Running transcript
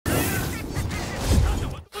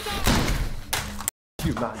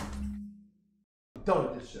you, man. I'm done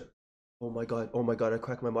with this shit. Oh my god, I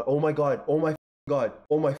cracked my monitor. Oh my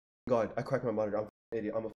god, I cracked my monitor. I'm an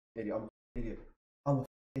idiot, I'm an idiot. Oh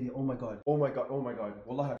my god. Wallah,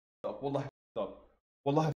 I f***ed up. Wallah,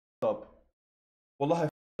 I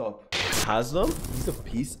f***ed up. Haslam, he's a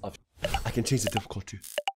piece of shit. I can change the difficulty.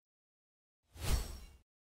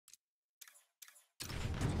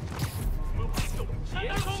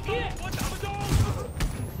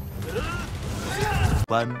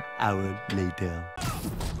 One hour later.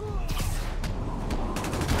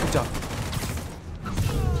 Good job.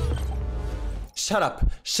 Shut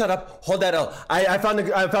up. Hold that L. I found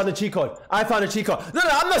a cheat code. No,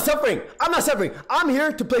 I'm not suffering. I'm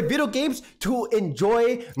here to play video games to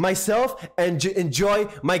enjoy myself and enjoy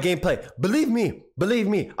my gameplay. Believe me.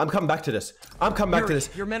 I'm coming back to this.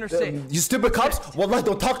 Your men are safe. You stupid cops. Wallah,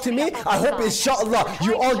 don't talk to me. I hope inshallah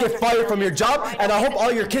you all get fired from your job, and I hope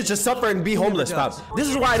all your kids just suffer and be homeless, fam. This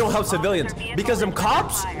is why I don't help civilians, because them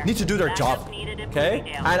cops need to do their job.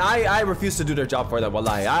 Okay? And I refuse to do their job for them,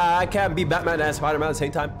 wallahi. I can't be Batman and Spider-Man at the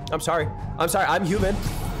same time. I'm sorry, I'm human.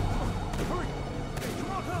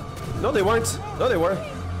 No, they weren't.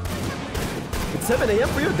 It's 7 a.m.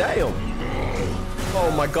 for you? Damn.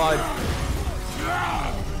 Oh my god.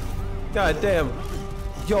 God damn.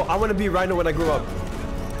 Yo, I want to be Rhino when I grow up.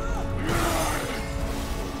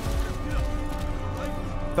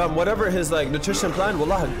 Fam, whatever his like nutrition plan,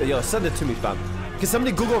 wallah, yo, send it to me, fam. Can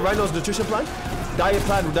somebody Google Rhino's nutrition plan? Diet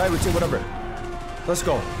plan, diet routine, whatever. Let's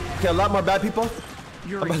go. Okay, a lot more bad people.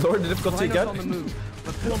 Am I lowering the difficulty again?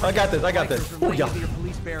 I got this. Oh, yeah.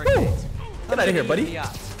 Ooh. Get out of here, buddy.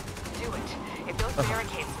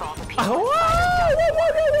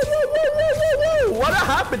 What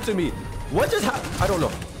happened to me? What just happened? I don't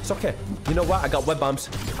know. It's okay. You know what? I got web bombs.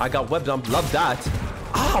 Love that.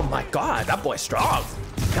 Oh my god, that boy's strong.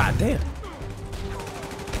 God damn.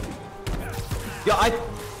 Yo,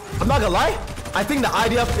 I'm not gonna lie. I think the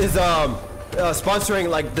IDF is sponsoring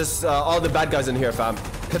like this all the bad guys in here, fam.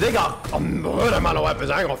 Cause they got a good amount of weapons.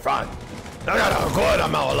 I ain't gonna front. They got a good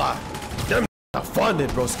amount of lot. Them are funded,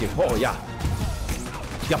 broski. Oh yeah.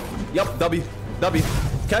 Yup. W.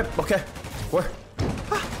 Okay. Where?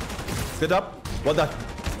 Good job. Well done.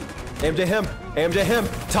 AMJ him.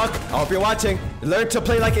 Tuck. I hope you're watching. Learn to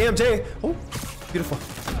play like AMJ. Oh, beautiful.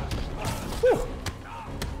 Whew.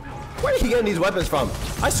 Where are you getting these weapons from?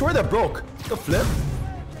 I swear they're broke. The flip.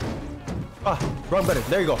 Ah, wrong button.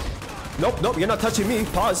 There you go. Nope. You're not touching me.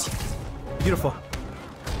 Pause. Beautiful.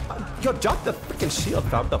 Yo, drop the freaking shield,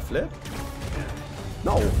 fam. The flip.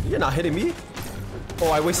 No, you're not hitting me. Oh,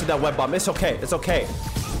 I wasted that web bomb. It's okay.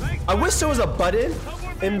 I wish there was a button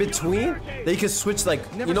in between that you could switch, like,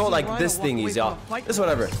 you know, like this thingies, y'all. It's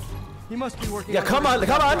whatever. He must be working. Yeah, come on. Look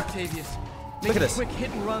at this. Quick hit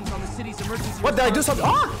and runs on the city's emergency. What, did I do something?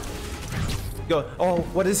 Ah! Yo, oh,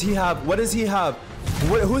 what does he have? Who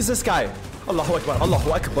is this guy? Allahu Akbar.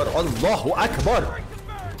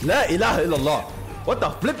 La ilaha illallah. What the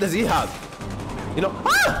flip does he have? You know,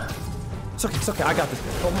 ah! It's okay, I got this.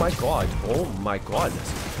 Oh my god.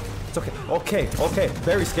 It's okay.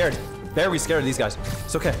 Very scared of these guys.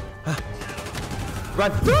 It's okay.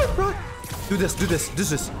 Run. Do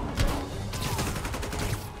this.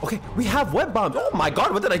 Okay, we have web bombs. Oh my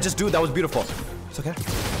god, what did I just do? That was beautiful. It's okay.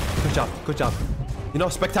 Good job. You know,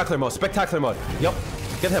 spectacular mode. Yup.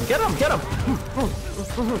 Get him.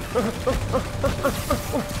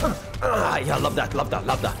 Ah, yeah, love that.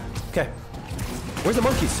 Okay. Where's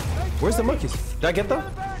the monkeys? Did I get them?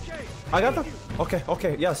 I got them?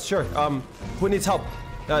 Okay, yes, sure. Who needs help?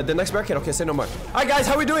 The next barricade? Okay, say no more. Alright guys,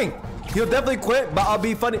 how we doing? He'll definitely quit, but I'll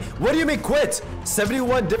be funny. What do you mean quit?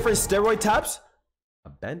 71 different steroid tabs?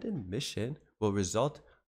 Abandoned mission will result.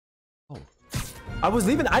 Oh. I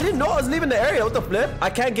didn't know I was leaving the area. What the flip? I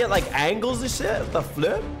can't get like angles and shit. What the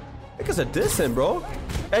flip? Because of dissing, bro.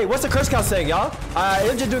 Hey, what's the curse count saying, y'all?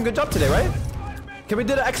 Ninja doing a good job today, right? Can we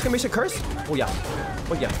do the exclamation curse? Oh yeah.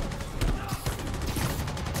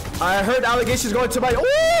 I heard allegations going to my.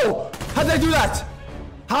 Oh! How did I do that?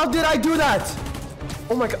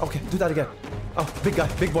 Oh my god. Okay, do that again. Oh, big guy,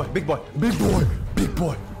 big boy.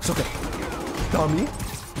 It's okay. Dummy.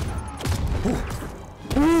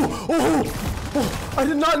 Oh, I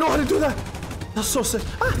did not know how to do that. That's so sick.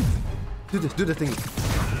 Ah. Do the thing.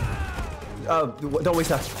 Don't waste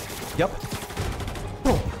that. Yep.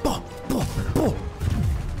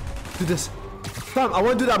 Do this. Fam, I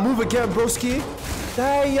want to do that move again, broski.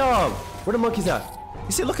 Damn. Where the monkeys at?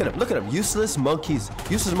 You see, look at him. Useless monkeys.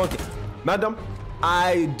 Madam,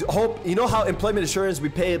 I hope, you know how employment insurance, we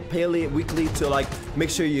pay weekly to like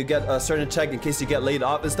make sure you get a certain check in case you get laid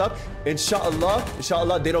off and stuff. Inshallah,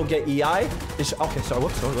 they don't get EI. Okay, sorry,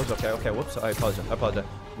 whoops, okay, whoops, I apologize.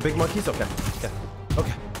 Big monkeys, okay,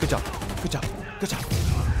 good job.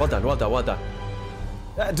 Well done.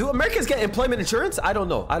 Do Americans get employment insurance? I don't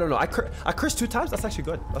know. I cursed 2 times. That's actually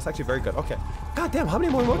good. That's actually very good. Okay. God damn, how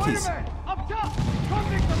many more monkeys? Up top!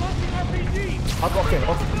 Convict the monkey RPG!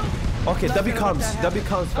 Okay, W comes,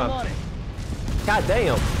 fam. God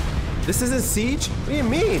damn. This isn't Siege? What do you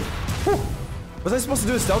mean? Whew. Was I supposed to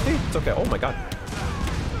do it stealthy? It's okay. Oh my god.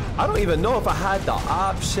 I don't even know if I had the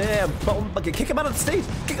option. Okay, kick him out of the stage.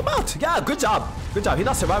 Kick him out. Yeah, good job. He's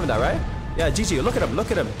not surviving that, right? Yeah, GG. Look at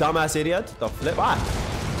him, dumbass idiot. The flip.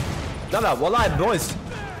 No, wallah, boys.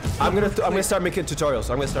 I'm gonna start making tutorials.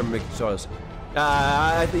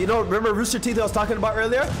 You know, remember Rooster Teeth I was talking about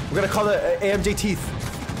earlier? We're gonna call it AMJ Teeth.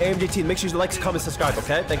 Make sure you like, comment, subscribe.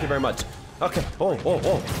 Okay, thank you very much. Okay. Oh.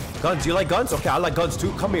 Guns. You like guns? Okay, I like guns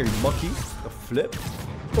too. Come here, you monkey. The flip.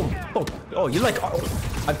 Boom. Oh, you like? Oh,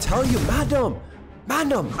 I'm telling you, madam.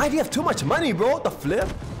 IDF have too much money, bro. The flip.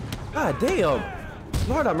 God damn.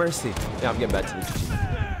 Lord have mercy. Yeah, I'm getting back to the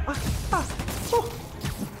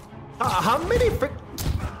how many frick?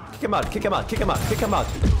 Kick him out.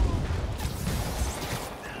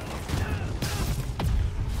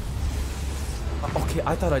 Okay,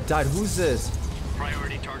 I thought I died. Who's this?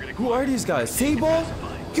 Who are these guys? Sable?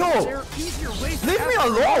 Yo, leave me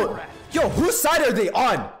alone. Yo, whose side are they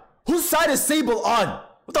on? Whose side is Sable on?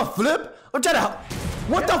 What the flip? I'm trying to help.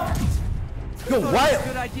 What the? Yo, why?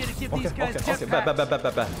 Okay,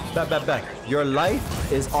 back. Your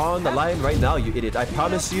life is on the line right now, you idiot. I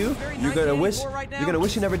promise you, you're gonna wish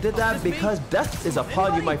you never did that because death is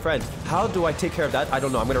upon you, my friend. How do I take care of that? I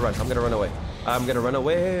don't know. I'm gonna run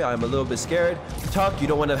away. I'm a little bit scared. Tuck, you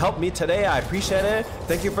don't want to help me today. I appreciate it.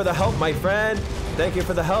 Thank you for the help, my friend. Thank you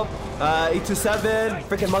for the help. 827,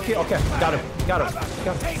 freaking monkey. Okay, got him.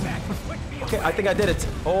 Okay, I think I did it.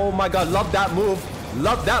 Oh my god, love that move.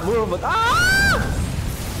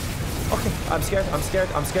 Okay, I'm scared.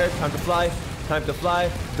 Time to fly.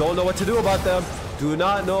 Don't know what to do about them. Do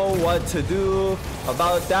not know what to do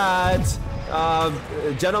about that.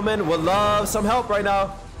 Gentlemen would love some help right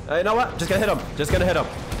now. You know what? Just gonna hit him.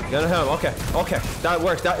 Okay. That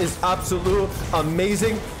works. That is absolute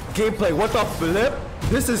amazing gameplay. What the flip?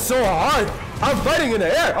 This is so hard. I'm fighting in the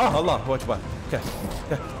air. Oh, Allah. Watch. Okay.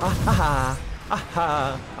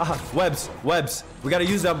 Webs. We gotta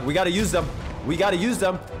use them. You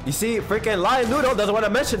see, freaking Lion Noodle doesn't want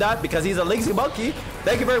to mention that because he's a lazy monkey.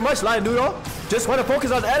 Thank you very much, Lion Noodle. Just want to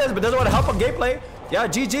focus on edits, but doesn't want to help on gameplay. Yeah,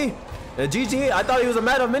 GG. I thought he was a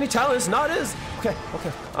man of many talents. Not his. Okay.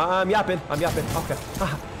 I'm yapping. Okay.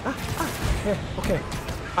 Okay.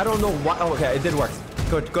 I don't know why. Oh, okay, it did work.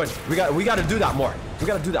 Good. We got to do that more.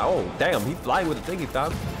 Oh, damn. He's flying with the thingy,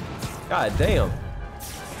 fam. God damn.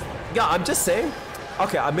 Yeah, I'm just saying.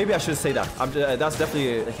 Okay, maybe I should say that. That's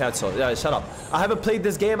definitely a cancel. Yeah, shut up. I haven't played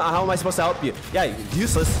this game. How am I supposed to help you? Yeah,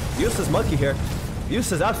 useless monkey here.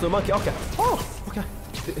 Useless absolute monkey. Okay. Oh, okay.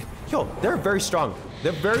 Yo, they're very strong.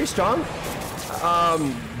 They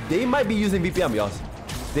might be using VPN, y'all.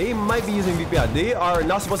 They are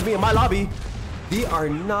not supposed to be in my lobby.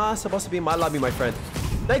 My friend.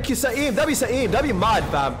 Thank you, Saeem. W mod,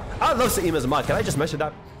 fam. I love Saeem as a mod. Can I just mention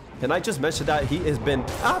that? He has been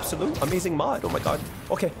absolute amazing mod. Oh my god.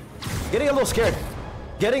 Okay. Getting a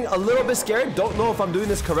little bit scared. Don't know if I'm doing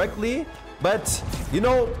this correctly. But, you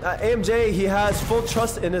know, AMJ, he has full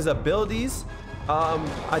trust in his abilities.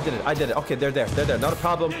 I did it. Okay, they're there. Not a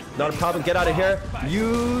problem. Get out of here.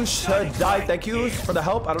 You should die. Thank you for the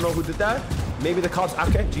help. I don't know who did that. Maybe the cops.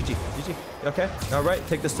 Okay, GG. Okay, all right.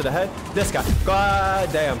 Take this to the head. This guy.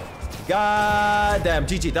 God damn.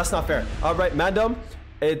 GG. That's not fair. All right, Mandem.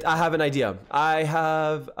 I have an idea. I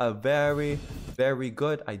have a very, very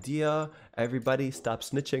good idea. Everybody stop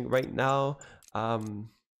snitching right now.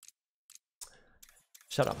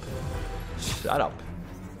 Shut up.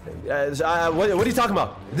 What are you talking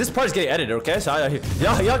about? This part's getting edited, okay? So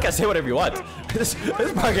y'all can say whatever you want. This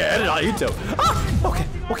part getting edited on YouTube.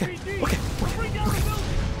 Okay.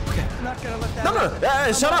 No.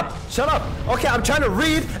 Shut up. Okay, I'm trying to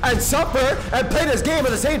read and suffer and play this game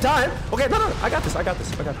at the same time. Okay, no. I got this.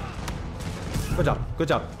 Good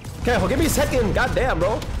job. Okay, well, give me a second. God damn,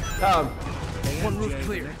 bro. One roof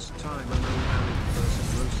clear. Next time an unmarried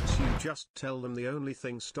person roasts you, just tell them the only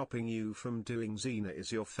thing stopping you from doing Xena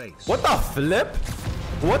is your face. What the flip?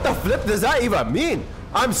 What the flip does that even mean?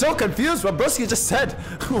 I'm so confused what Broski just said.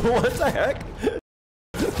 What the heck?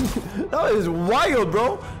 That is wild,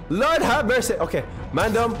 bro. Lord have mercy. Okay,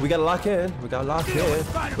 Mandem, we gotta lock in. We gotta lock in.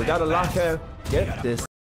 We gotta lock in. Get this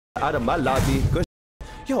out of my lobby. Good.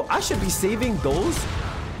 Yo, I should be saving those.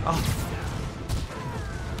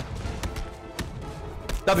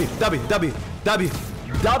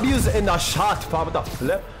 W's in the shot, fam. What the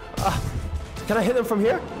flip? Can I hit them from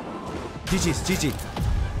here? GG.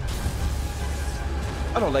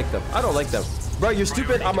 I don't like them. I don't like them. Bro, you're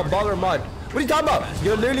stupid. I'm a baller mod. What are you talking about?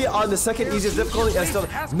 You're literally on the second easiest difficulty and still.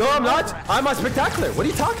 No, I'm not. I'm on spectacular. What are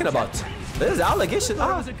you talking about? This is allegation. It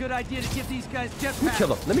was a good idea to give these guys jetpacks. Let me kill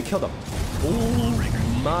them. Let me kill them. Oh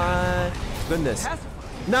my goodness.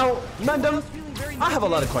 Now, Mandem, I have a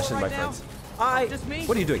lot of questions, my friends.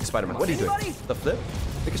 What are you doing, Spider-Man? What are you doing? The flip?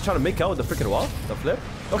 I think he's trying to make out with the freaking wall. The flip?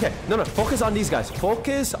 Okay, no. Focus on these guys.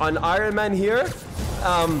 Focus on Iron Man here.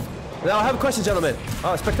 Now I have a question, gentlemen.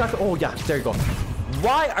 Spectacular. Oh yeah, there you go.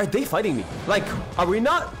 Why are they fighting me? Like, are we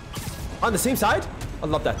not on the same side? I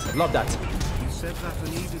love that. Love that. He said that a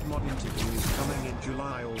needed mod interview is coming in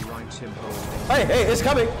July. All right, him. Hey, it's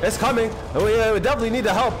coming. It's coming. We definitely need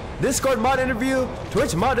the help. Discord mod interview,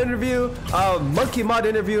 Twitch mod interview, Monkey mod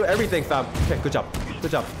interview, everything, fam. Okay, good job.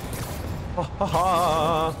 Good job.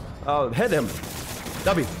 Hit him.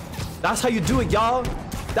 W. That's how you do it, y'all.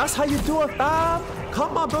 That's how you do it, fam.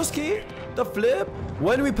 Come on, broski. The flip.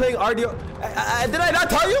 When are we playing RDO? Did I not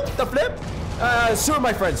tell you? The flip? Soon,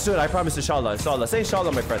 my friend. Soon. I promise, inshallah. Inshallah. Say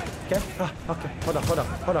inshallah, my friend. Okay? Okay. Hold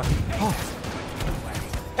on. Oh.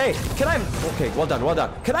 Hey, can I... Okay, well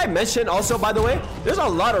done. Can I mention also, by the way, there's a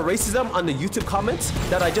lot of racism on the YouTube comments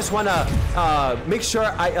that I just want to make sure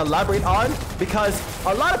I elaborate on, because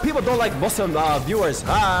a lot of people don't like Muslim viewers.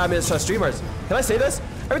 Streamers. Can I say this?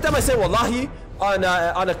 Every time I say wallahi on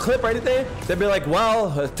a clip or anything, they'd be like,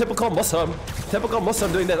 well, typical Muslim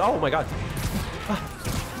doing that. Oh my god.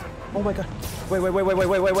 Oh my god.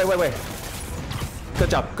 Wait. Good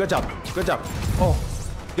job. Oh.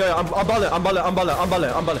 Yo, I'm balling.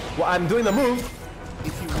 Well, I'm doing the move.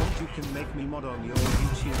 If you want, you can make me mod on your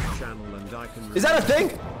YouTube channel and I can... Is that a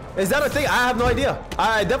thing? I have no idea.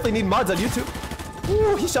 I definitely need mods on YouTube.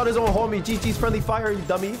 Ooh, he shot his own homie. GG's friendly fire, you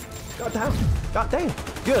dummy. God damn.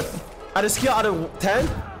 Good. At a scale out of 10,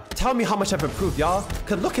 tell me how much I've improved, y'all.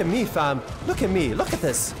 Cause look at me, fam. Look at me. Look at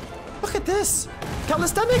this.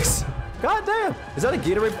 Calisthenics. God damn. Is that a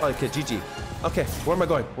Gatorade? Okay, GG. Okay, where am I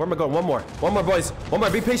going? One more, boys. One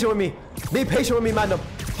more. Be patient with me, man.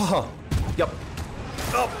 Yup.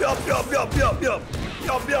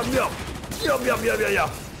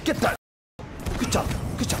 Get that. Good job.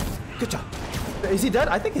 Is he dead?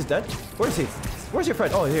 I think he's dead. Where is he? Where's your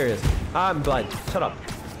friend? Oh, here he is. I'm blind. Shut up.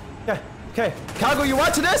 Okay. Kago, you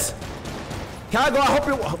watching this? Kago, I hope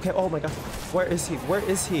you're... Okay, oh my god. Where is he?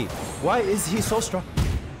 Why is he so strong?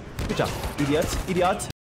 Good job. Idiots.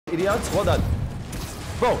 Well done.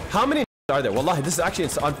 Bro, how many are there? Wallahi, this is actually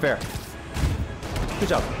unfair. Good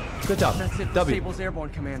job. That's it. Disable's airborne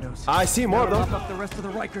commandos. I see more of them. Lock up the rest of the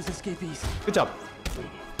Rikers escapees. Good job.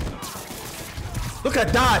 Look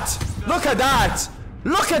at that.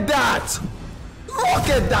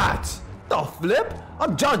 The flip?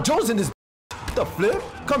 I'm John Jones in this. The flip?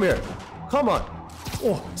 Come here. Come on.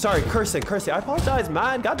 Oh, sorry. Cursing. I apologize,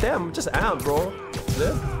 man. Goddamn. I'm just amped, bro.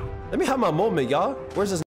 Flip. Let me have my moment, y'all. Where's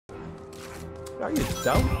this? Are you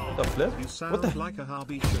down? The flip? You sound what the? Like a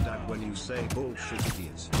Habisha dad when you say bullshit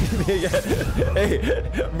idiots. Yeah. Hey,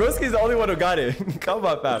 Broski's the only one who got it. Come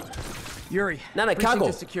on, fam. Yuri, Nana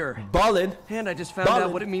Kago. Secure. Ballin'. And I just found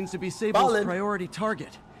out what it means to be Sable's priority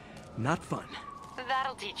target. Not fun.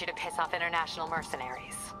 That'll teach you to piss off international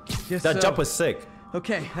mercenaries. That jump was sick.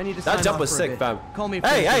 Okay, I need to That jump was sick, fam. Call me.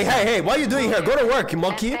 Hey, what are you doing here? Go to work, you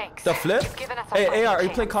monkey. The flip? Hey, AR, are you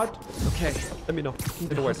playing COD? Okay. Let me know.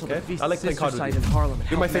 If it works, okay? I like playing COD with you.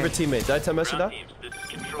 You're my favorite teammate. Did I tell Messi that?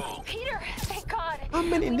 Peter, thank God. How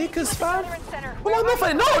many niggas, fam? Well, I'm not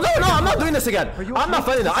fighting. No, I'm not doing this again. I'm not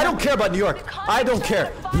fighting that. I don't care about New York. I don't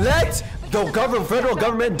care. Let the federal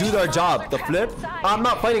government do their job. The flip? I'm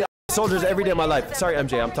not fighting soldiers every day of my life. Sorry,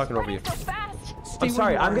 MJ, I'm talking over you. I'm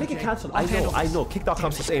sorry, I'm gonna get cancelled. I know.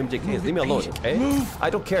 Kick.com/AMJK. Leave me alone, okay?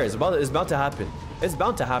 I don't care. It's bound to happen. It's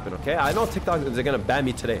bound to happen, okay? I know TikTok is gonna ban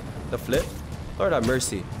me today. The flip? Lord have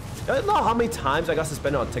mercy. I don't know how many times I got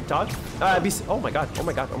suspended on TikTok. Oh my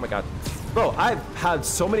god. Bro, I've had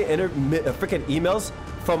so many freaking emails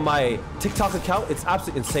from my TikTok account. It's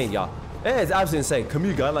absolutely insane, y'all. It's absolutely insane.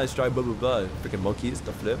 Community guidelines strike, blah, blah, blah. Freaking monkeys,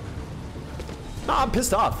 the flip. No, I'm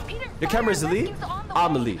pissed off. Your camera's elite.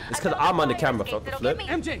 I'm elite. It's because I'm on the camera, fuck the flip.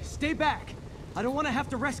 MJ, stay back. I don't want to have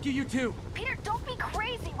to rescue you too. Peter, don't be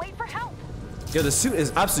crazy. Wait for help. Yo, the suit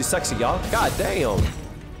is absolutely sexy, y'all. God damn.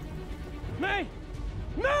 May!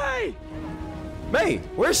 May! May,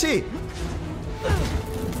 where is she?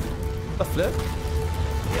 The flip?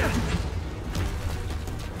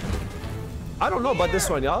 I don't know about this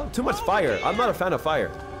one, y'all. Too much fire. I'm not a fan of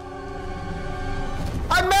fire.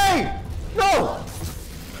 I'm May! No!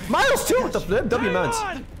 Miles too with the flip. W Mans.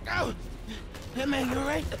 Hey man, you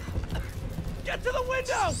alright? Get to the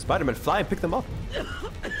window! Spider-Man, fly and pick them up.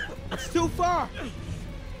 It's too far.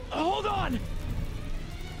 Hold on!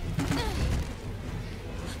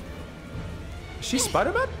 Is she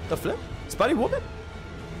Spider-Man? The flip? Spidey Woman?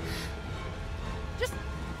 Just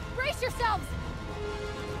brace yourselves.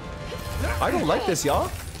 I don't like this,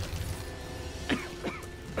 y'all. Come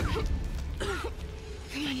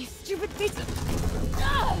on, you stupid piece of...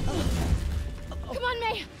 Come on,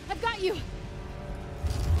 May. I've got you.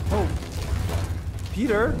 Oh.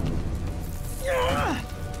 Peter.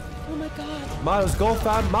 Oh my God. Miles, go,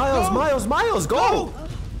 fam. Miles, go!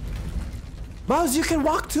 Miles, you can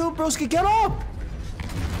walk too, broski. Get up!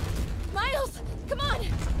 Miles, come on.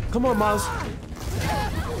 Come on, Miles.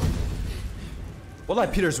 Wallah,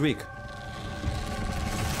 Peter's weak.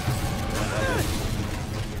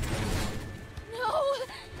 No.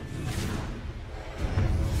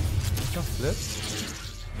 Flip.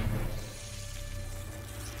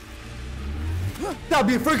 That'd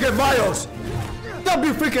be freaking Miles! That'd be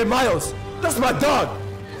freaking Miles! That's my dog!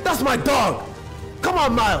 That's my dog! Come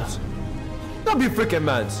on, Miles! That'd be freaking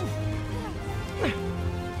Mans.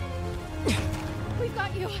 We've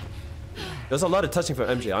got you. There's a lot of touching from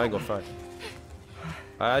MJ. I ain't gonna fight.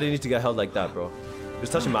 I didn't need to get held like that, bro. He was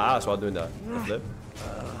touching my ass while doing that. The flip.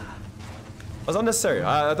 It was unnecessary.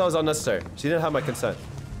 I thought it was unnecessary. She didn't have my consent.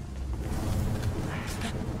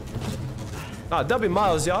 Nah, that'd be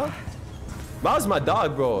Miles, y'all. Miles is my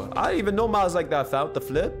dog, bro. I didn't even know Miles like that, fam. The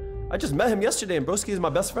flip. I just met him yesterday, and broski is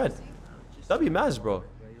my best friend. That'd be Maz, bro.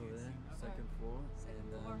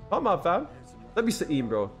 Come on, fam. That'd be Saeem,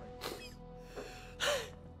 bro.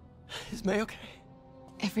 Is May okay?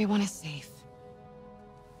 Everyone is safe.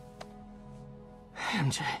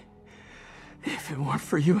 MJ, if it weren't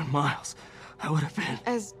for you and Miles, I would have been...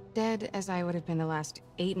 As dead as I would have been the last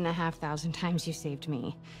 8,500 times you saved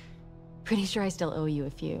me. Pretty sure I still owe you a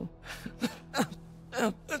few.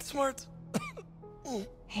 That's smart.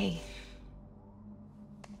 Hey.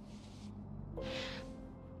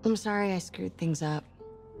 I'm sorry I screwed things up.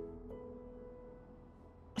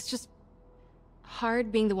 It's just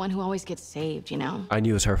hard being the one who always gets saved, you know? I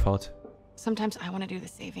knew it was her fault. Sometimes I want to do the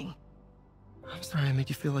saving. I'm sorry I made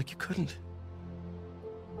you feel like you couldn't.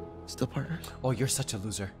 Still partners? Oh, you're such a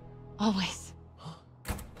loser. Always.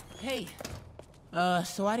 Hey.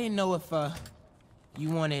 So I didn't know if you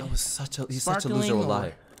wanted He's such a loser,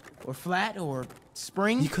 Wallah. or flat or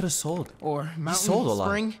spring He could have sold. or mountain sold a lot.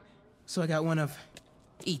 spring. So I got one of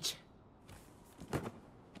each.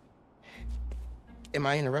 Am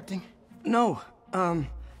I interrupting? No.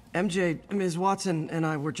 MJ, Ms. Watson, and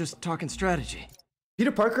I were just talking strategy.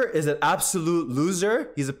 Peter Parker is an absolute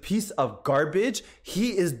loser. He's a piece of garbage.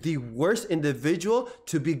 He is the worst individual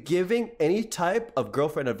to be giving any type of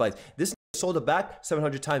girlfriend advice. This sold it back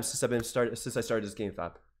 700 times since I started this game,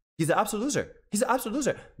 fam. He's an absolute loser. He's an absolute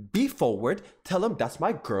loser. Be forward. Tell him that's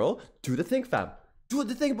my girl. Do the thing, fam. Do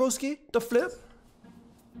the thing, broski. The flip.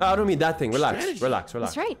 I don't mean that thing. Relax. Relax.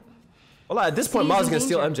 That's right. Well, at this point, Miles is gonna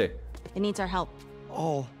steal MJ. It needs our help.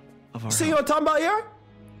 All of our... See what I'm talking about here?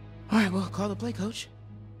 All right, well, call the play, coach.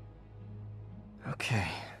 Okay.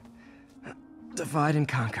 Divide and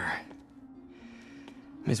conquer.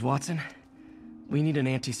 Ms. Watson, we need an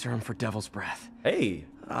anti-serum for Devil's Breath. Hey.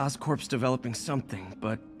 Oscorp's developing something,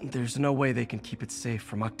 but there's no way they can keep it safe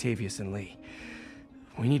from Octavius and Lee.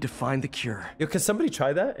 We need to find the cure. Yo, can somebody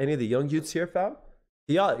try that? Any of the young youths here, fam?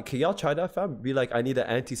 Can y'all try that, fam? Be like, I need an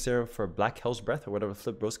anti-serum for Black Hell's Breath or whatever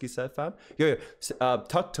Flip Broski said, fam. Yo,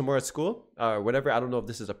 talk tomorrow at school or whatever. I don't know if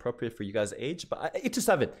this is appropriate for you guys' age, but 8 to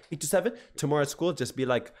 7, tomorrow at school, just be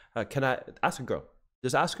like, can I ask a girl?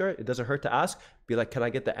 Just ask her. It doesn't hurt to ask. Be like, can I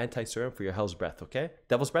get the anti-serum for your Hell's Breath, okay?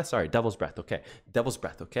 Devil's Breath? Sorry, Devil's Breath, okay? Devil's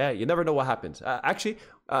Breath, okay? You never know what happens. Actually,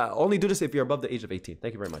 only do this if you're above the age of 18.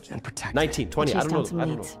 Thank you very much. And protect. 19, 20, I don't know. I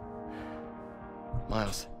don't know.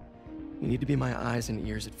 Miles, you need to be my eyes and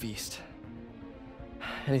ears at Feast.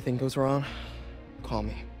 Anything goes wrong, call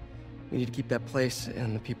me. We need to keep that place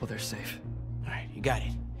and the people there safe. All right, you got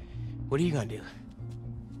it. What are you gonna do?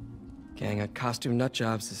 Gang at Costume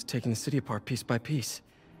Nutjobs is taking the city apart piece by piece.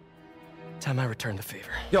 Time I return the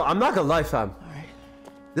favor. Yo, I'm not gonna lie, fam. All right.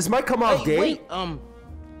 This might come out gay. Wait, how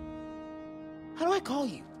do I call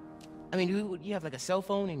you? I mean, do you have like a cell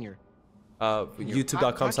phone in your...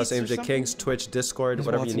 YouTube.com/AMJ Kings, Twitch, Discord, Ms.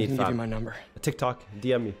 whatever Watson you need, can give you fam. my number. TikTok,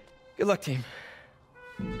 DM me. Good luck, team.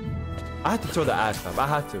 I had to throw the ad, fam. I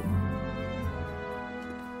had to.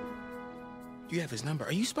 You have his number.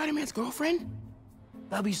 Are you Spider-Man's girlfriend?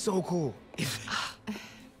 That'd be so cool.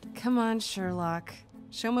 Come on, Sherlock.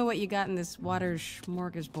 Show me what you got in this water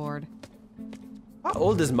smorgasbord. How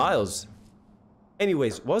old is Miles?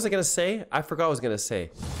 Anyways, what was I gonna say? I forgot what I was gonna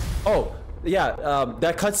say. Oh, yeah,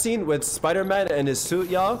 that cutscene with Spider-Man and his suit,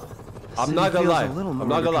 y'all. I'm not gonna lie. I'm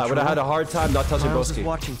not gonna lie. I would have had a hard time not touching Broski.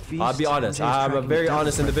 I'll be honest. I'm a very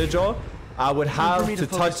honest individual. I would have to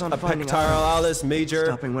touch a Pectoralis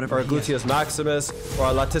Major or a Gluteus Maximus or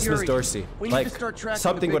a Latissimus Dorsi. Like,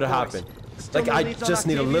 something would have happened. Like, I just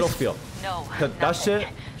need a little feel. No, that shit,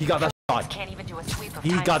 he got that shit on. Can't even do a sweep of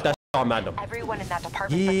He got that shit on, Mandem. Everyone in that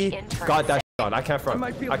department He got that shit on. I can't front.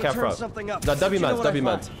 I can't front. No,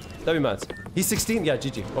 W-Mans. He's 16? Yeah,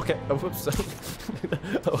 GG. Okay. Oh, whoops.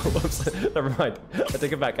 Oh, whoops. Never mind. I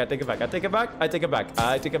take it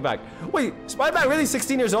back. Wait, Spider-Man really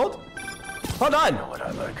 16 years old? Hold on. You know what I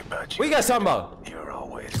like about you? What you guys talking about? You're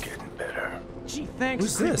always getting better. Gee, thanks,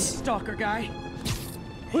 Who's this? stalker guy.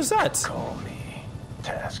 Who's that? Call me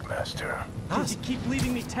Taskmaster. You keep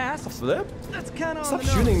leaving me tasks? Flip? That's kind of Stop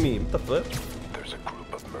shooting me. What the flip? There's a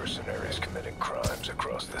group of mercenaries committing crimes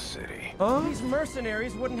across the city. Huh? These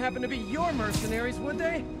mercenaries wouldn't happen to be your mercenaries, would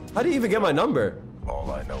they? How do you even get my number?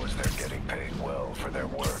 All I know is they're getting paid well for their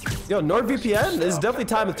work. Yo, NordVPN? It's definitely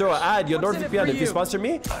time to throw an ad. Yo, NordVPN, if you sponsor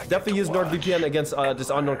me, definitely use NordVPN against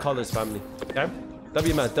this Unknown Colors family. Okay?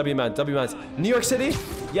 W-Mans. New York City?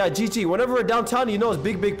 Yeah, GG. Whenever we're downtown, you know it's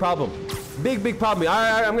big problem. Big problem.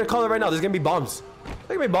 I'm gonna call it right now. There's gonna be bombs.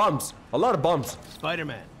 There's gonna be bombs. A lot of bombs.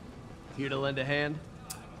 Spider-Man, here to lend a hand?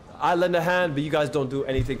 I lend a hand, but you guys don't do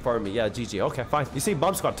anything for me. Yeah, GG. Okay, fine. You see,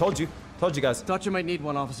 bomb squad. Told you guys. Thought you might need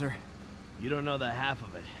one, officer. You don't know the half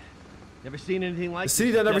of it. Never seen anything like the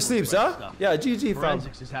city that never sleeps, huh? Stuff. Yeah, GG, fam.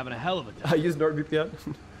 Forensics is having a hell of a time. I use NordVPN.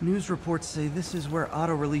 News reports say this is where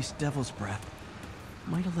Otto released Devil's Breath.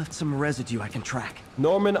 Might have left some residue I can track.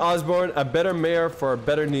 Norman Osborn, a better mayor for a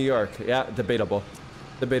better New York. Yeah, debatable.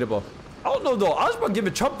 I don't know though. Osborn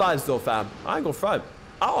giving Trump vibes though, fam. I ain't gonna front.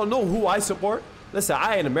 I don't know who I support. Listen,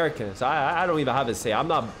 I ain't American, so I don't even have a say. I'm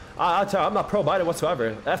not pro Biden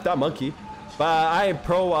whatsoever. F that monkey. But I am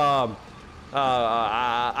pro.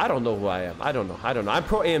 I don't know who I am. I don't know. I'm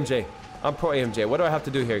pro AMJ. What do I have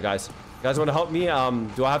to do here, guys? You guys want to help me?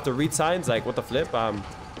 Do I have to read signs? Like, what the flip?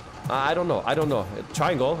 I don't know.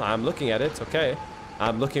 Triangle. I'm looking at it. Okay.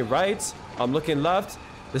 I'm looking right. I'm looking left.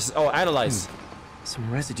 This is, analyze.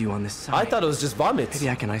 Some residue on this side. I thought it was just vomit. Maybe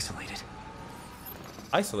I can isolate it.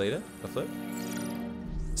 Isolate it? The flip?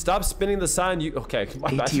 Stop spinning the sign. Okay.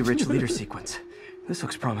 AT-rich leader sequence. This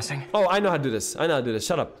looks promising. Oh, I know how to do this.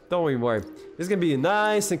 Shut up. Don't worry more. This is gonna be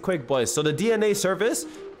nice and quick, boys. So the DNA service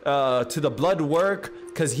to the blood work,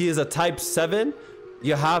 because he is a type 7,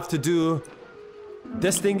 you have to do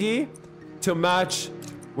this thingy to match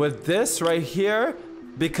with this right here,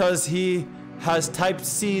 because he has type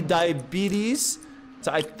C diabetes.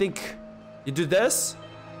 So I think you do this,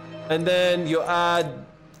 and then you add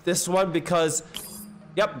this one because,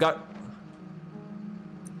 yep, got.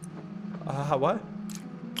 What?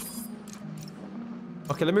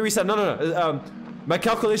 Okay, let me reset. No. My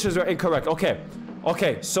calculations are incorrect. Okay.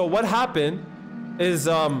 So what happened is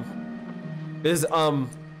I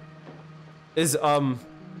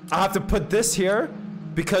have to put this here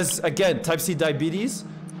because again, type C diabetes,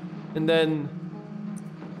 and then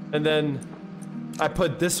I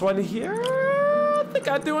put this one here. I think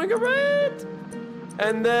I'm doing it right.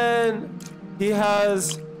 And then he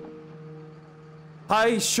has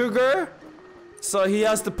high sugar, so he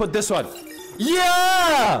has to put this one.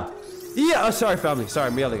 Yeah! Oh, sorry, family. Sorry,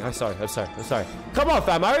 I'm yelling. I'm sorry. Come on,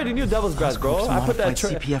 fam. I already knew Devil's Breath, bro. I put the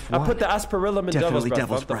Asperillum in Devil's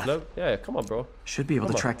Breath. Yeah, come on, bro. Should be able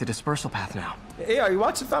to track the dispersal path now. Hey, are you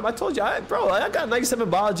watching, fam? I told you, I got 97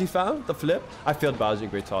 biology, fam. The flip. I failed biology in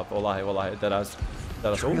grade 12. Wallahi. That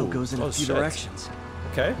trail goes in a few directions.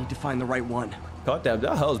 Okay. Need to find the right one. God damn,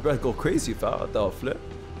 that Hell's Breath go crazy, fam. The flip.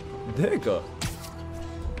 There you go.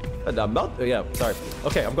 Yeah, sorry.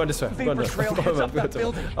 Okay, I'm going this way. I'm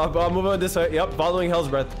moving this way. Yep, following Hell's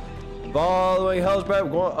Breath. Going all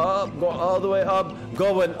the way up.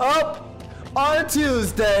 Going up on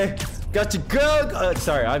Tuesday. Got your girl.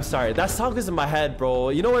 I'm sorry. That song is in my head, bro.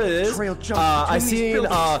 You know what it is? I seen.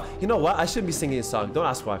 You know what? I shouldn't be singing a song. Don't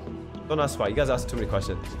ask why. You guys ask too many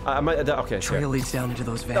questions. Okay. Trail leads down into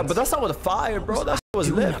those vents. Yeah, but that's not with the fire, bro. That shit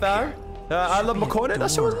was lit, fam. I love McCormick. That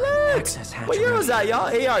shit was lit. What year was that,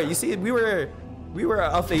 y'all? AR, you see, we were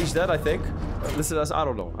of age then, I think. Listen to us. I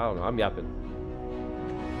don't know. I'm yapping.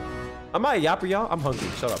 Am I a yapper, y'all? I'm hungry.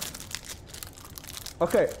 Shut up.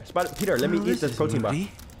 Okay, Peter, let me eat this protein bar.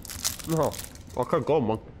 No. Okay, go,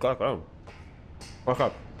 monkey. Go.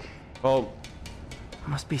 Okay. Oh.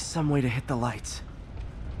 Must be some way to hit the lights.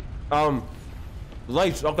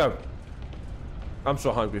 Lights. Okay. I'm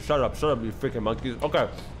so hungry. Shut up, you freaking monkeys. Okay.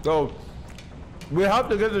 So, we have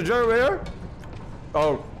to get the generator.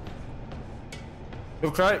 Oh.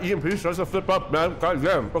 You try to eat in peace. Let's flip up, man. God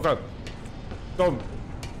damn. Okay. So,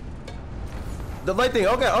 the light thing.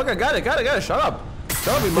 Okay. Got it. Shut up,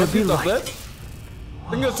 you monkeys. The flip.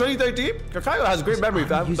 I think it's 2013. Kakayo has great memory,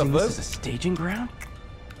 fam. The Using flip. this as a staging ground?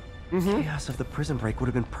 Chaos of the prison break would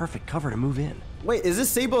have been perfect cover to move in. Wait, is this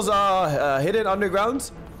Sable's hidden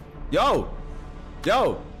undergrounds? Yo,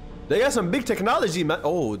 they got some big technology, man.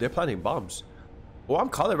 Oh, they're planting bombs. Oh, I'm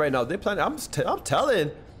calling right now. They're planning. I'm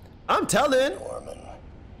telling. Norman,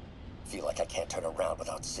 feel like I can't turn around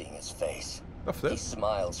without seeing his face. He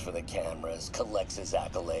smiles for the cameras, collects his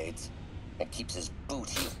accolades, and keeps his boot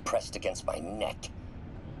heel pressed against my neck.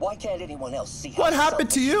 Why can't anyone else see how What happened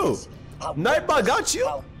to you? Nightbot got you?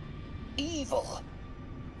 How evil.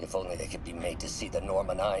 If only they could be made to see the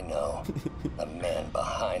Norman I know. The man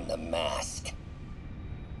behind the mask.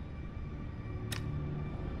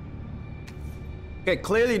 Okay,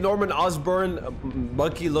 clearly Norman Osborn,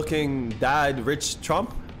 monkey-looking dad, rich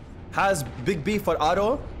Trump, has big beef with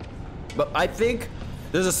Otto, but I think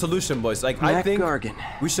there's a solution, boys. Like I think Gargan,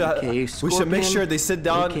 we should make sure they sit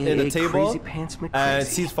down in a table and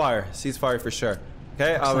cease fire for sure.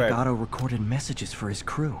 Okay, all right. Like Otto recorded messages for his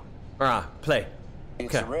crew. Play.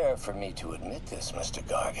 It's rare for me to admit this, Mr.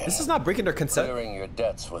 Gargan. This is not breaking their consent. Clearing your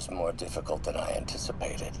debts was more difficult than I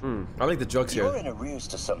anticipated. I like the jokes here. You're in arrears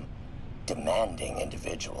to some demanding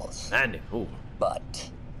individuals. Demanding? Ooh. But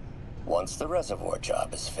once the reservoir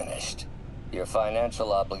job is finished, your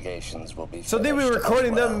financial obligations will be So they were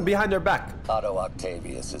recording them behind their back. Otto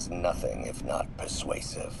Octavius is nothing if not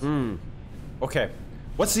persuasive. Okay.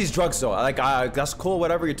 What's these drugs though? Like, that's cool,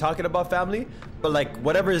 whatever you're talking about, family. But like,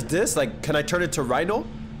 whatever is this? Like, can I turn it to Rhino?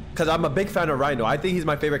 Because I'm a big fan of Rhino. I think he's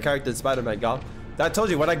my favorite character in Spider-Man, y'all. I told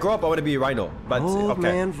you, when I grow up, I want to be Rhino. But Old okay.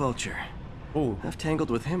 man Vulture. Ooh. I've tangled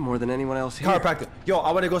with him more than anyone else here. Chiropractor. Yo,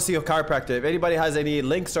 I want to go see a chiropractor. If anybody has any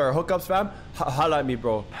links or hookups, fam, holla at me,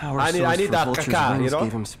 bro. I need that caca, you know?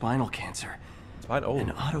 Gave him spinal cancer.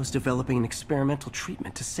 And Otto's developing an experimental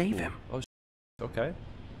treatment to save him. Oh, okay.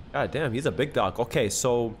 God damn, he's a big dog. Okay,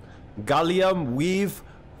 so gallium weave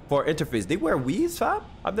for interface. They wear weaves, fam?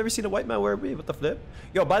 I've never seen a white man wear a weave. What the flip?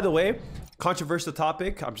 Yo, by the way, controversial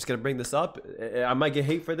topic. I'm just gonna bring this up. I might get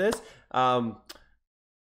hate for this. I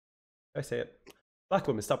say it. Black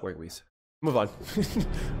women, stop wearing weaves. Move on.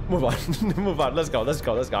 Move on. Let's go. I'm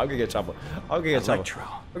gonna get in trouble. I'm gonna get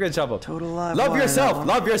in trouble. Total live Love wire yourself. now.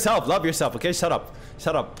 Love yourself. Okay, shut up.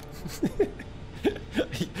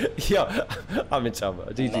 Yo, I'm in trouble.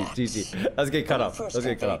 GG. Let's get cut off. That's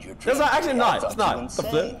not actually not. It's not. It's a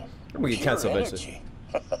flip. I'm gonna get canceled eventually.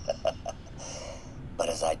 But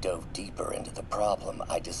as I dove deeper into the problem,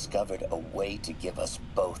 I discovered a way to give us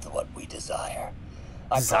both what we desire.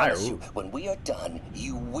 I promise you, when we are done,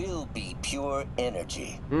 you will be pure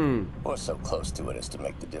energy. Or so close to it as to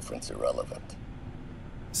make the difference irrelevant.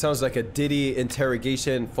 Sounds like a Diddy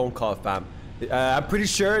interrogation phone call, fam. I'm pretty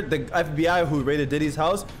sure the FBI who raided Diddy's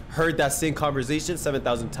house heard that same conversation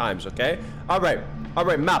 7,000 times, okay? All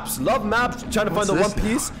right, maps. Love maps, trying to find the One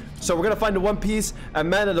Piece. So we're gonna find the One Piece, and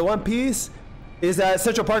man, the One Piece is at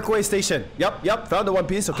Central Parkway Station. Yep, found the One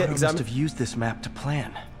Piece. Okay, Otto examine. must have used this map to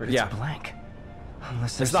plan, but it's blank.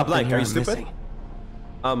 Unless there's It's not blank. something Are you here stupid?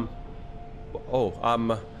 missing.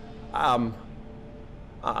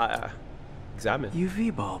 Examine.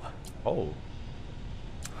 UV bulb. Oh.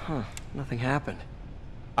 Huh, nothing happened.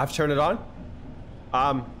 I've turned it on.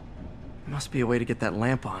 Must be a way to get that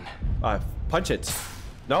lamp on. Punch it.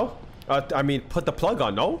 No? I mean, put the plug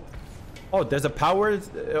on, no? Oh, there's a power,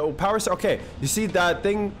 okay. You see that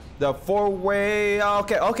thing, the four-way,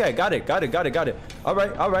 okay, got it. All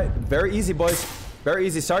right, very easy, boys. Very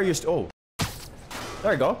easy, sorry, oh.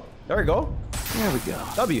 There we go. There we go.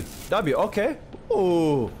 W, okay.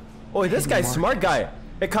 Oh, this guy's a smart guy.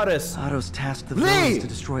 It caught us. Otto's tasked the villains to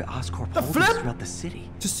destroy Oscorp holdings throughout the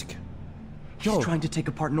city. He's trying to take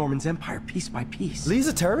apart Norman's empire piece by piece. Lee's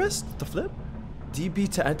a terrorist? The flip? DB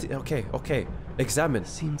to anti, okay. Examine.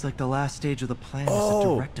 Seems like the last stage of the plan is a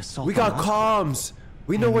direct assault. We got comms.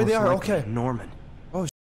 We know where they are. Okay. Norman. Oh,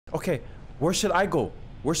 okay. Where should I go?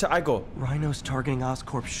 Rhino's targeting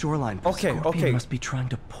Oscorp's shoreline. Okay. Must be trying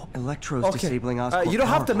to pull Electro's disabling Oscorp. You don't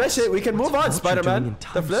have to mention it. We can move on, Spider-Man.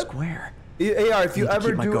 The flip. Square. AR, if you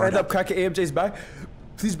ever do end up cracking AMJ's back,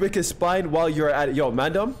 please break his spine while you're at it. Yo,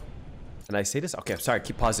 Mandem. Can I say this? Okay, I'm sorry.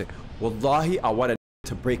 Keep pausing. Wallahi, I want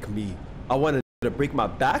to break me. I want to to break my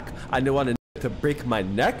back. I want a nigga to break my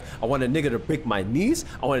neck. I want a nigga to break my knees.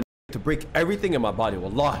 I want a nigga to break everything in my body.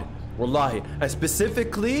 Wallahi. Wallahi. And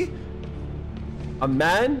specifically, a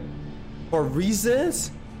man, for reasons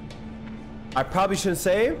I probably shouldn't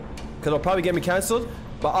say, because it'll probably get me canceled,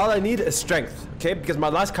 but all I need is strength, okay? Because my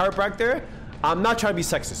last chiropractor, I'm not trying to be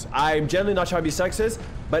sexist. I'm generally not trying to be sexist,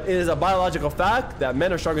 but it is a biological fact that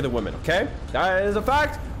men are stronger than women, okay? That is a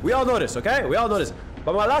fact. We all know this, okay? We all know this.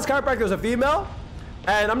 But my last chiropractor was a female,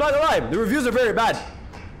 and I'm not gonna lie, the reviews are very bad.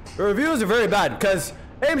 The reviews are very bad, because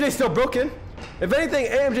AMJ's still broken. If anything,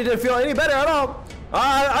 AMJ didn't feel any better at all.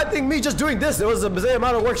 I think me just doing this, it was the same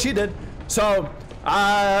amount of work she did. So,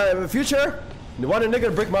 future, you want a nigga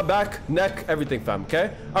to break my back, neck, everything, fam,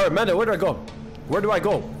 okay? All right, Amanda, where do I go? Where do I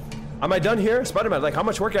go? Am I done here? Spider-Man, like, how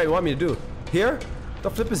much work do you want me to do? Here? The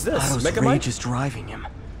flip is this? Otto's rage is driving him.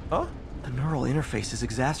 Huh? The neural interface is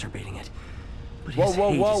exacerbating it. But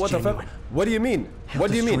whoa, what the fuck? What do you mean? What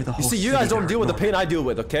do you mean? You see, you guys don't deal with the pain I deal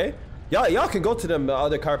with, okay? Y'all can go to them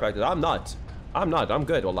other chiropractors. I'm not. I'm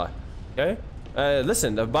good, wallah. Okay?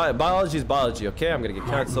 Listen, biology is biology, okay? I'm gonna get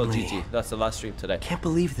canceled, GG. That's the last stream today. Can't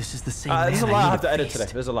believe this is the same there's a lot I have to edit today.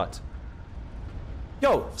 There's a lot.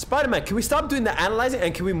 Yo, Spider-Man, can we stop doing the analyzing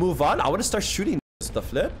and can we move on? I want to start shooting the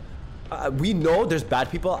flip. We know there's bad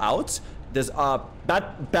people out. There's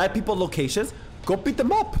bad people locations. Go beat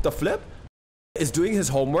them up. The flip is doing his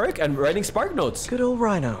homework and writing spark notes. Good old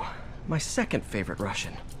Rhino. My second favorite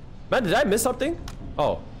Russian. Man, did I miss something?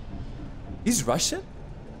 Oh. He's Russian?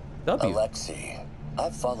 W. Alexei,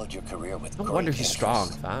 I've followed your career with no wonder he's strong,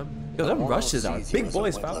 fam. Yo, them Russians are big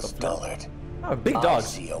boys, fam. Oh, big dogs. I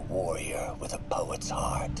see a warrior with a poet's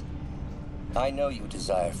heart. I know you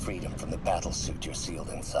desire freedom from the battle suit you're sealed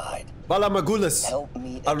inside. Bala Magulis. Help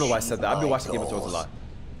me I don't know why I said that. I've been watching Game of Thrones a lot.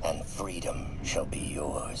 And freedom shall be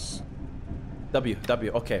yours. W,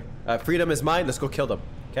 okay. Freedom is mine. Let's go kill them.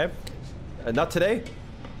 Okay? Not today.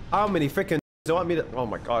 How many freaking do you want me to? Oh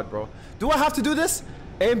my god, bro. Do I have to do this?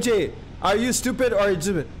 AMJ, are you stupid or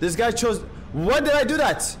this guy chose? When did I do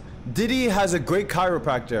that? Diddy has a great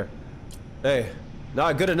chiropractor. Hey,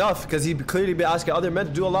 not good enough because he clearly been asking other men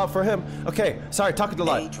to do a lot for him. Okay, sorry, talking a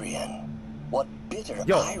lot. Adrian, what bitter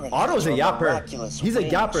yo, irony Otto's a yapper. He's a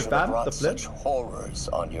yapper, fam. The flip. Such horrors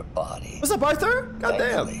on your body. What's up, Arthur?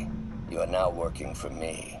 Goddamn. You are now working for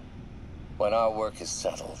me. When our work is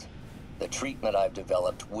settled, the treatment I've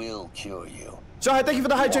developed will cure you. Shahid, thank you for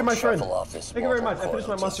the hydrate, my friend. Thank you very much. I finished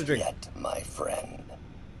my monster drink. My friend.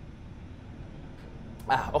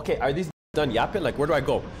 Okay, are these done yapping? Like, where do I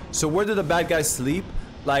go? So where do the bad guys sleep?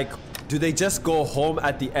 Like, do they just go home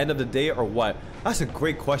at the end of the day or what? That's a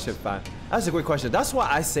great question, fam. That's a great question. That's why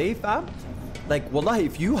I say, fam, like, wallahi,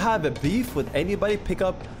 if you have a beef with anybody, pick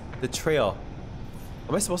up the trail.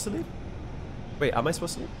 Am I supposed to leave? Wait, am I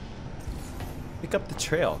supposed to leave? Pick up the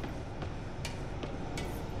trail.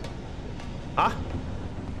 Huh?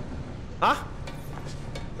 Huh?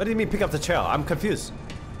 What do you mean pick up the trail? I'm confused.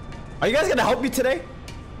 Are you guys gonna help me today?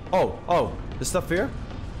 Oh, this stuff here?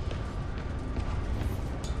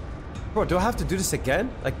 Bro, do I have to do this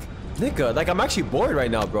again? Like, nigga, like I'm actually bored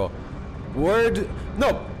right now, bro. Word.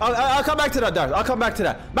 No, I'll come back to that, Darth. I'll come back to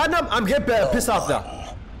that. Madam, I'm getting pissed off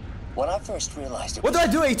now. When I first realized it what do I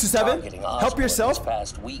do, 827? Help yourself?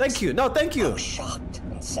 Thank you. No, thank you. I was shocked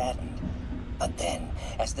and saddened. But then,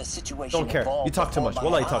 as the situation don't care. You talk too much.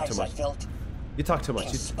 Wallah, you talk too much. You talk too much.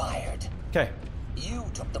 Inspired. Okay. You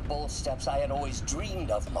took the bold steps I had always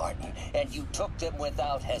dreamed of, Martin, and you took them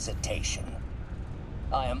without hesitation.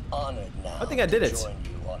 I am honored now. I think I did it. Join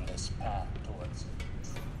you on this path towards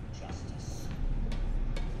justice.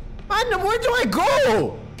 Man, where do I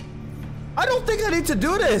go? I don't think I need to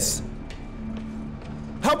do this.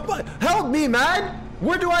 Help me, man.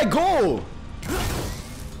 Where do I go?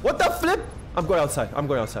 What the flip? I'm going outside. I'm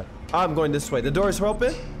going outside. I'm going this way. The door is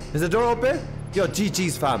open? Is the door open? Yo,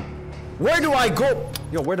 GG's, fam. Where do I go?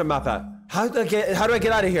 Yo, where the map at? How do I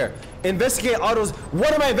get out of here? Investigate Otto's.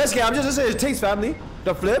 What am I investigating? I'm just listening to Tate's family.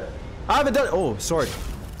 The flip? I haven't done. Oh, sword.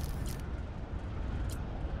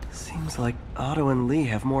 Seems like Otto and Lee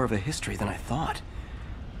have more of a history than I thought.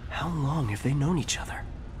 How long have they known each other?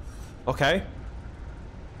 Okay.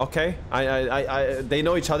 Okay. They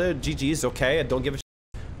know each other. GG's. Okay. I don't give a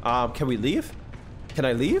shit. Can we leave? Can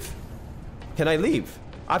I leave? Can I leave?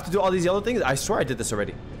 I have to do all these yellow things? I swear I did this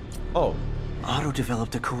already. Oh. Otto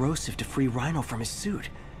developed a corrosive to free Rhino from his suit.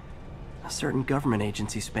 A certain government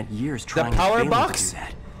agency spent years trying to fail him to do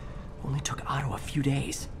that. Only took Otto a few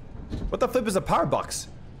days. What the flip is a power box?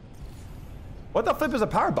 What the flip is a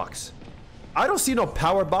power box? I don't see no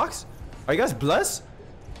power box. Are you guys blessed?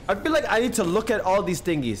 I feel like I need to look at all these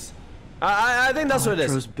thingies. I think that's what it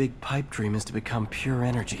Electro's is. big pipe dream is to become pure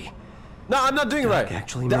energy. No, I'm not doing it right.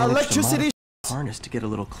 Actually The managed electricity. to harness to get a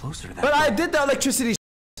little closer to that. But I did the electricity.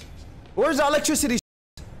 Where's the electricity?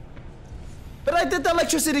 But I did the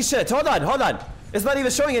electricity shit. Hold on. It's not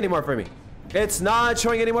even showing anymore for me. It's not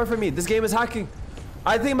showing anymore for me. This game is hacking.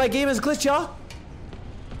 I think my game is glitched, y'all.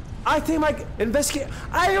 I think my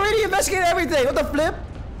I already investigated everything. What the flip?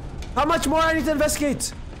 How much more I need to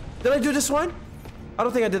investigate? Did I do this one? I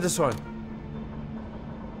don't think I did this one.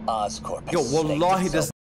 Oscorp. Yo, wallahi,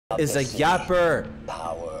 this is a yapper.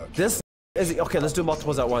 Power. This is okay. Let's do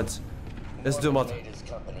multiples at once. Let's do multiple.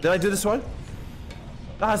 Did I do this one?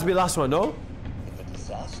 That has to be the last one, no? If a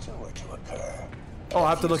disaster were to occur. Oh, I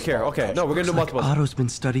have to look here. Okay, no, we're gonna do multiples. Otto's been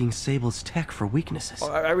studying Sable's tech for weaknesses.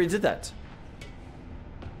 Oh, I already did that.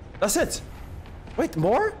 That's it. Wait,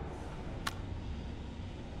 more?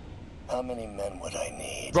 How many men would I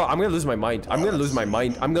need? Bro, I'm gonna lose my mind. I'm gonna lose my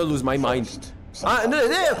mind.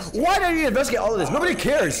 No, why don't you investigate all of this? Nobody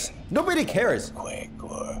cares. Nobody cares. Earthquake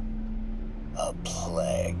or a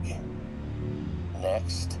plague.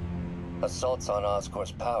 Next, assaults on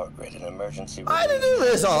Oscorp's power grid and emergency. I didn't do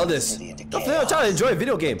this. All this. I'm trying to enjoy a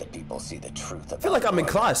video game. The people see the truth. I feel like I'm in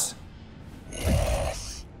class.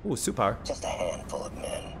 Yes. Ooh, superpower. Just a handful of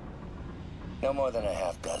men. No more than a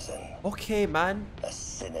half dozen. Okay, man. A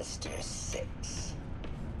sinister 6.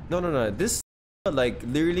 No. This like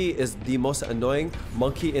literally is the most annoying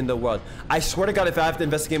monkey in the world. I swear to God, if I have to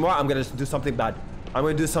investigate more, I'm gonna do something bad. I'm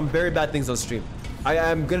gonna do some very bad things on stream. I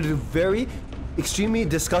am gonna do very extremely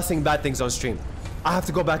disgusting bad things on stream. I have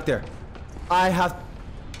to go back there.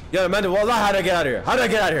 Yo, Amanda, wallah, how do I get out of here? How do I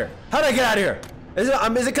get out of here? Is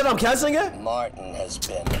it because I'm canceling it? Martin has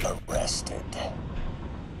been arrested.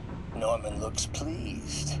 Norman looks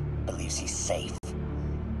pleased. Believes he's safe.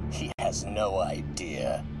 He has no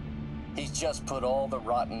idea. He's just put all the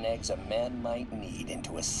rotten eggs a man might need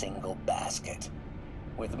into a single basket.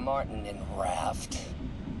 With Martin in raft,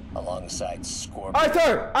 alongside Scorpion.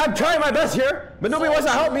 Arthur, I'm trying my best here, but nobody wants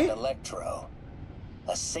to help me. Electro.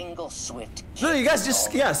 A single swift. No, you guys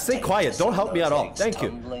just stay quiet. Don't help me at all. Thank you.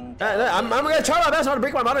 I'm gonna try my best not to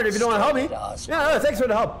break my monitor if you don't want to help me. Yeah, no, thanks for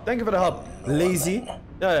the help. Thank you for the help. Lazy.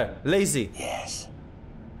 Lazy. Yes.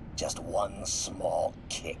 Just one small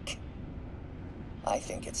kick. I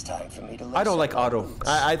think it's time for me to look. I don't like Otto.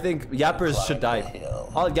 I think yappers should die.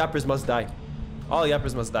 All yappers must die. All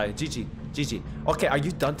yappers must die. GG. Okay, are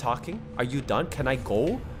you done talking? Are you done? Can I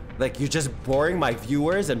go? Like, you're just boring my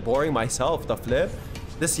viewers and boring myself. The flip.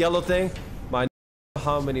 This yellow thing.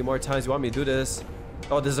 How many more times you want me to do this?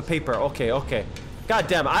 Oh, there's a paper. Okay. God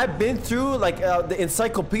damn, I've been through like the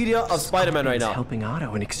encyclopedia of Spider-Man right now. Helping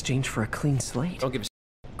Otto in exchange for a clean slate. Don't give a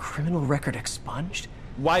criminal record expunged.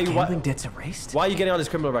 Gambling debts erased. Why are you getting on this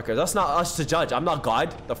criminal record? That's not us to judge. I'm not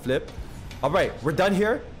God. The flip. All right, we're done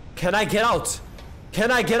here. Can I get out?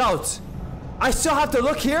 I still have to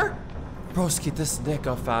look here. Broski, this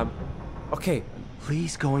nigga, fam. Okay.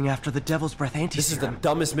 Please, going after the Devil's Breath anti-serum. This is the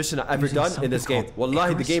dumbest mission I've ever done in this game.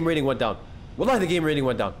 Wallahi, the game rating went down. What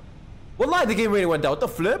the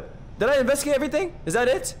flip? Did I investigate everything? Is that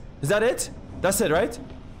it? That's it, right?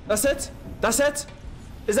 That's it?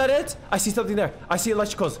 Is that it? I see something there. I see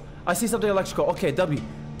electricals. Okay, W.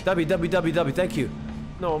 Thank you.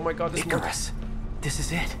 No, oh my God, this Icarus. This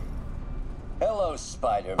is it. Hello,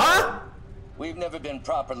 Spider-Man. Huh? We've never been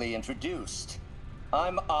properly introduced.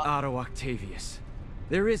 I'm Otto Octavius.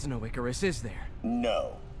 There is no Icarus, is there?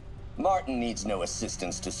 No. Martin needs no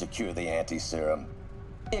assistance to secure the anti-serum.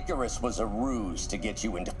 Icarus was a ruse to get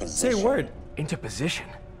you into position. Say a word. Into position?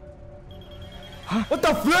 Huh? What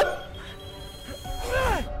the flip?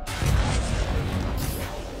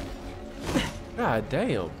 God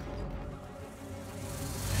damn.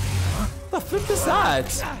 What the flip is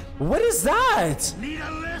that? What is that? Need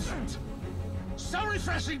a lift. So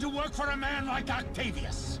refreshing to work for a man like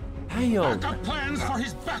Octavius. Damn. Backup plans for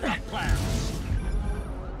his backup plans.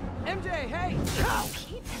 MJ, hey!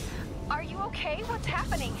 Pete, are you okay? What's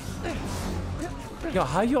happening? Yo,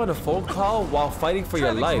 how are you on a phone call while fighting for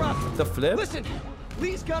your life? The flip? Listen,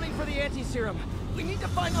 Lee's gunning for the anti-serum. We need to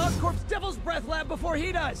find Oscorp's Devil's Breath lab before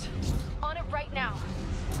he does. On it right now.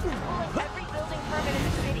 Pulling every building permit in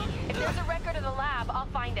the city. If there's a record of the lab, I'll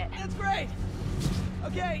find it. That's great.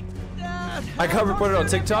 Okay. I got reported on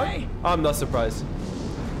TikTok? I'm not surprised.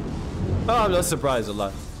 I'm not surprised a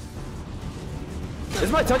lot.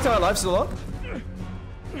 Is my TikTok live still up?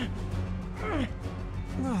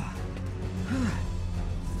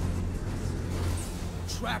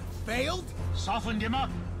 Trap failed? Softened him up.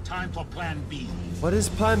 Time for plan B. What is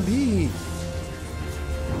plan B?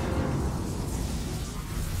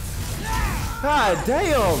 God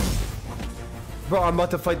damn! Bro, I'm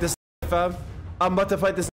about to fight this, fam. I'm about to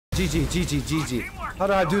fight this. GG, GG, GG. How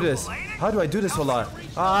do I do this? How do I do this? Hold on.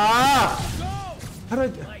 Ah! How do I...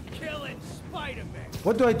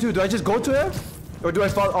 What do I do? Do I just go to him? Or do I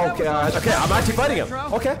fall? Oh, okay, okay, I'm actually fighting him.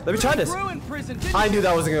 Okay, let me try this. I knew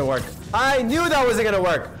that wasn't gonna work. I knew that wasn't gonna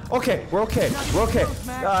work. Okay, we're okay. We're okay.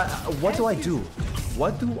 What do I do?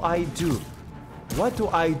 What do I do? What do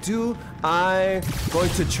I do? I'm going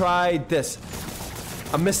to try this.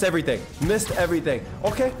 I missed everything. Missed everything.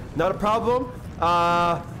 Okay, not a problem.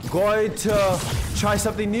 Going to try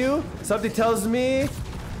something new. Something tells me...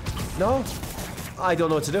 No? I don't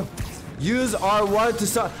know what to do. Use R1 to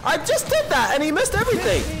start. I just did that and he missed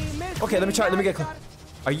everything. Okay, let me try. Let me get close.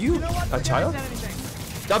 Are you a child?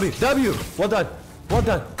 W, W. Well done. Well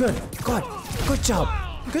done. Good. God. Good job.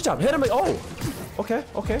 Good job. Hit him. Oh. Okay.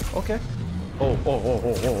 Okay. Okay. Oh. Oh. Oh.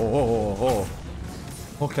 Oh. Oh. Oh. Oh.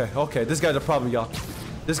 Oh. Okay. Okay. This guy's a problem, y'all.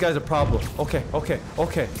 This guy's a problem. Okay. Okay.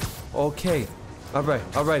 Okay. Okay. All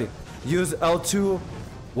right. Alrighty. Use L2.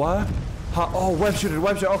 What? Oh, web shooter,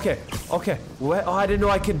 web shooter. Okay, okay. Oh, I didn't know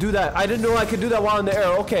I could do that. I didn't know I could do that while in the air.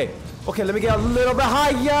 Okay, okay. Let me get a little bit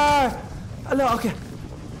higher. No, okay.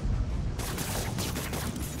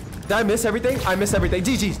 Did I miss everything? I missed everything.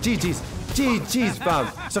 GG's, GG's, GG's, fam.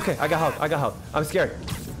 It's okay. I got help. I got help. I'm scared.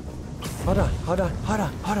 Hold on, hold on, hold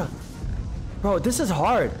on, hold on. Bro, this is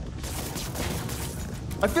hard.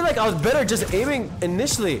 I feel like I was better just aiming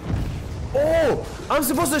initially. Oh, I'm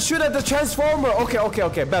supposed to shoot at the transformer. Okay, okay,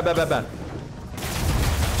 okay. Bad, bad, bad, bad.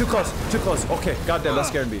 Too close, too close. Okay, goddamn, that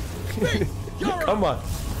scared me. Come on.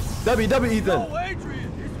 W, Ethan. Oh,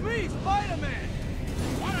 Adrian, it's me, Spider-Man.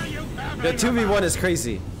 What are you The 2v1 is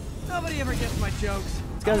crazy. Nobody ever gets my jokes.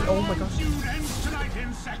 This guy's, oh my gosh.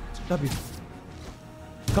 W.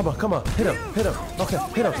 Come on, come on. Hit him, hit him. Okay,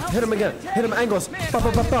 hit him. Hit him again. Hit him angles. Ba,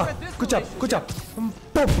 ba, ba, ba. Good job, good job. Boom,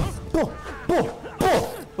 boom, boom, boom.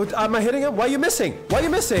 Am I hitting him? Why are you missing? Why are you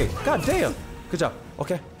missing? God damn. Good job.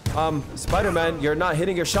 Okay. Spider-Man, you're not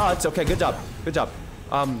hitting your shots. Okay, good job. Good job.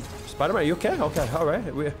 Spider-Man, are you okay? Okay,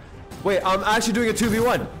 alright. Wait, I'm actually doing a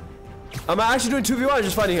 2v1. I'm actually doing 2v1. I'm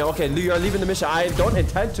just fighting him. Okay, you're leaving the mission. I don't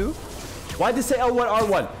intend to. Why did it say L1,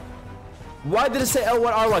 R1? Why did it say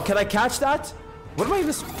L1, R1? Can I catch that? What am I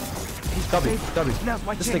even... W.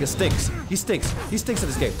 This nigga stinks. He stinks. He stinks in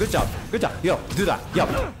this game. Good job. Good job. Yo, do that.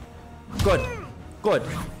 Yo. Good. Good.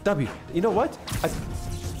 W. You know what?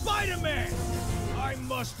 Spider-Man! I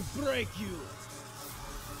must break you.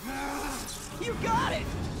 You got it!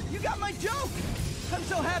 You got my joke! I'm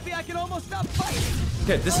so happy I can almost stop fighting!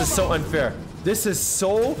 Okay, this is so unfair. This is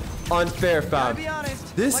so unfair, fam.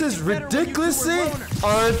 This is ridiculously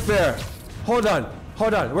unfair. Hold on.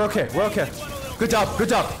 Hold on. We're okay. We're okay. Good job. Good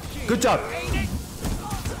job. Good job.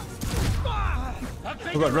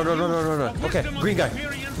 Run, run, run, run, run, run. Okay, green guy.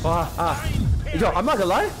 Yo, I'm not gonna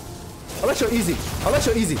lie. Electro easy.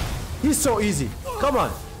 Electro easy. He's so easy. Come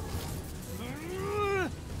on.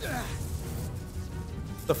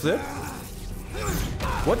 The flip?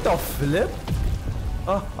 What the flip?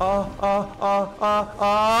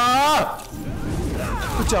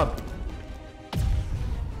 Good job.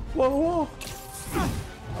 Whoa, whoa.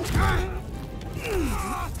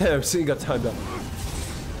 Damn, she got timed up.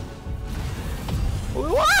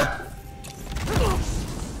 What?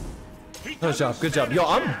 Good job, good job. Yo,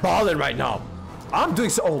 I'm balling right now. I'm doing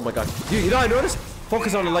so. Oh my god. You know what I noticed?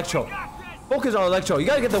 Focus on Electro. Focus on Electro. You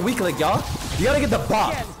gotta get the weak link, y'all. You gotta get the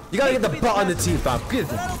bot. You gotta get the bot on the team, fam.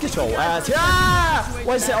 Get your ass. Yeah!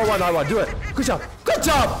 Why did you say R1, R1? Do it. Good job. Good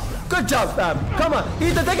job. Good job, fam. Come on.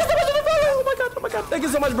 Ethan, thank you so much for the follow. Oh my god. Oh my god. Thank you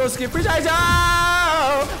so much, broski. Appreciate you.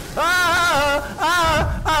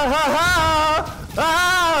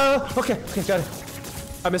 Okay. Okay, got it.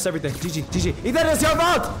 I missed everything. GG. GG. Ethan, it's your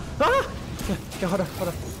fault. Okay, hold on. Hold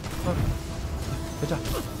on. Good job.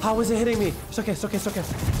 How is it hitting me? It's okay, it's okay, it's okay.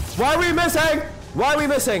 Why are we missing? Why are we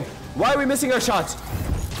missing? Why are we missing our shots?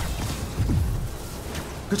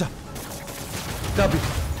 Good job. W.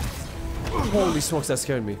 Holy smokes, that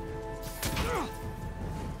scared me.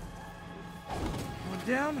 One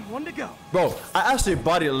down, one to go. Bro, I actually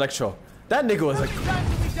bodied Electro. That nigga was like... How many times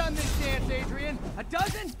have we done this dance, Adrian? A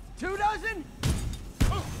dozen? 2 dozen?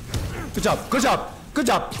 Good job, good job, good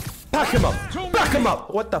job. Pack him up! Back him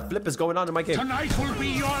up! What the flip is going on in my game? Tonight will be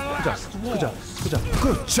your last Good job. Good job.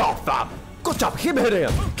 Good job, fam. Good job. Keep hitting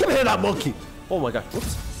him. Keep hitting that monkey. Oh my god.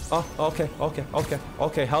 Whoops. Oh, okay. Okay. Okay.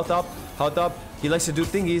 Okay. Health up. Health up. He likes to do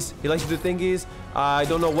thingies. He likes to do thingies. I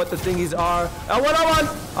don't know what the thingies are.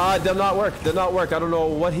 L1. Did not work. Did not work. I don't know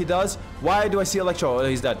what he does. Why do I see Electro? Oh,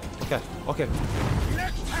 he's dead. Okay. Okay.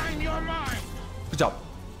 Next time you're mine. Good job.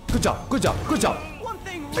 Good job. Good job. Good job. One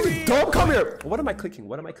thing Don't come here. What am I clicking?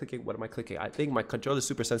 What am I clicking? What am I clicking? I think my controller is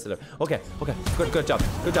super sensitive. Okay. Good job.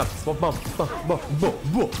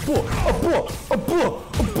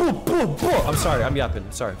 I'm sorry. I'm yapping.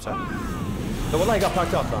 Sorry. No, والله got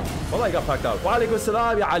packed up, man. والله got packed up. Walaikum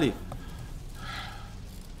salam ya Ali.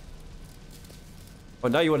 Oh,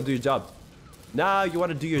 now you want to do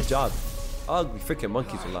your job. Ugly freaking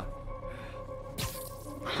monkeys, wallah.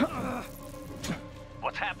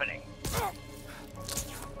 What's happening?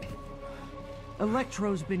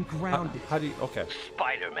 Electro's been grounded. How do you... Okay.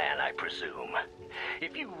 Spider-Man, I presume.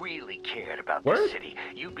 If you really cared about Word? this city,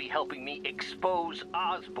 you'd be helping me expose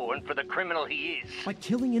Osborn for the criminal he is. By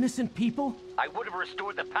killing innocent people? I would have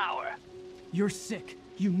restored the power. You're sick.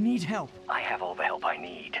 You need help. I have all the help I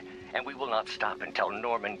need, and we will not stop until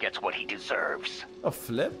Norman gets what he deserves. A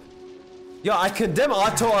flip? Yo, I condemn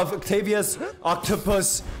Otto of Octavius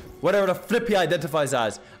Octopus, whatever the flip he identifies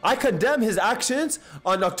as. I condemn his actions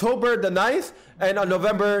on October the 9th and on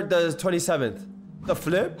November the 27th. The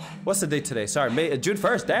flip? What's the date today? Sorry, June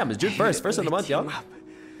 1st. Damn, it's June 1st. First of the month, yo.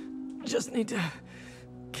 Just need to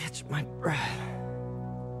catch my breath.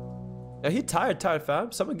 Yeah, he tired,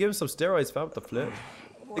 fam. Someone give him some steroids, fam. With the flip.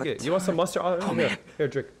 Okay, you want some mustard? Oh, here,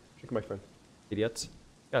 drink, my friend. Idiots.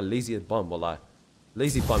 Yeah, lazy bum, wallah.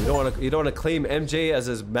 Lazy bum. You don't wanna claim MJ as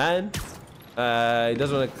his man. He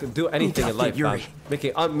doesn't want to do anything in life, fam.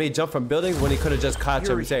 Making unmade jump from buildings when he could have just caught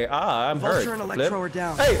him and say, I'm hurt. Flip.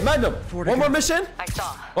 Hey, Magnum, one more mission? I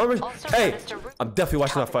saw. One more. Hey, I'm definitely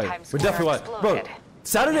watching that fight. We're definitely watching. Bro,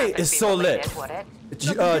 Saturday is so lit.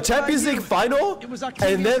 Champions League final,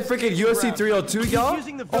 and then freaking UFC 302, y'all.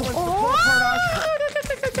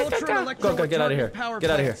 Go, get out of here. Get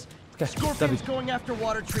out of here. Scorpion's going after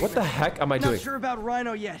water treatment. What the heck am I doing? Not sure about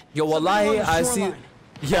Rhino yet. Yo, wallahi, I see.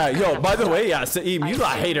 Yeah, yo, by the way, yeah, Saeem, you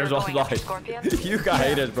got haters, wallahi. You got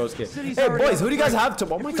haters, broski. Hey, boys, who do you guys have to?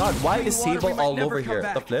 Oh my god, why is Sable all over here?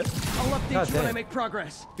 The flip? I'll update you when I make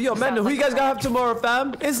progress. Yo, man, who you guys gonna have tomorrow,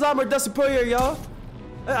 fam? Islam or Dustin Poirier, y'all?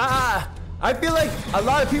 I feel like a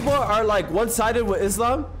lot of people are like one-sided with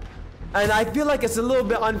Islam, and I feel like it's a little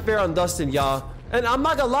bit unfair on Dustin, y'all. And I'm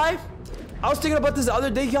not gonna lie, I was thinking about this the other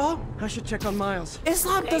day, y'all. I should check on Miles.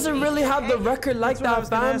 Islam doesn't really have the record like that,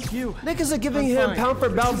 fam. Niggas are giving him pound for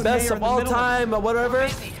pound best of all time or whatever.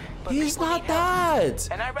 He's not that.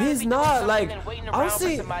 He's not like,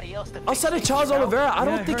 honestly, outside of Charles Oliveira, I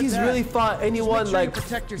don't think he's really fought anyone like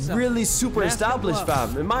really super established,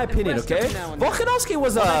 fam. In my opinion, okay? Volkanovski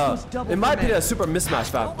was in my opinion, a super mismatch,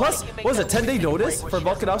 fam. Plus, what was it, 10-day notice for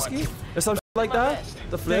Volkanovski or something like that?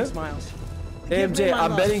 The flip. AMJ,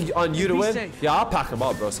 I'm betting on you to win. Yeah, I'll pack him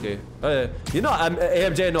up, broski. You know,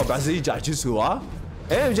 AMJ no Brazilian Jiu-Jitsu, huh?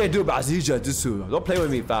 AMJ do Brazilian Jiu-Jitsu. Don't play with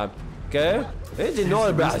me, fam. Okay? AMJ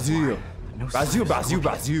know Brazil.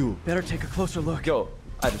 Brazil. Better take a closer look. Yo,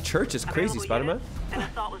 at the church is crazy, Spider-Man. An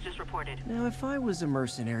assault was just reported. Now, if I was a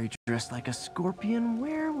mercenary dressed like a scorpion,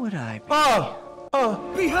 where would I be?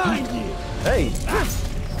 Behind you! Hey!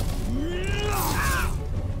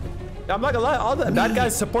 I'm not gonna lie, all the bad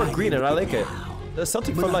guys support green and I like it. The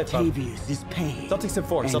Celtic for life, fam. Celtics in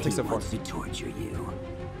 4, Celtics in 4. To torture you,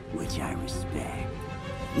 which I respect.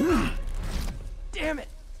 Damn it!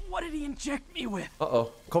 What did he inject me with?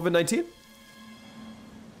 Uh-oh. COVID-19?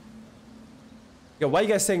 Yo, why are you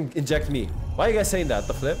guys saying inject me? Why are you guys saying that?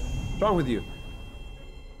 The flip? What's wrong with you?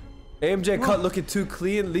 AMJ cut looking too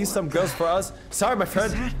clean. Leave some girls for us. Sorry, my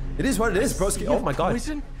friend. It is what it is, broski. Oh my god.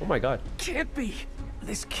 Poison? Oh my god. Can't be.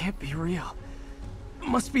 This can't be real.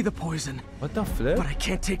 Must be the poison. What the flip? But I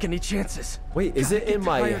can't take any chances. Wait, is it in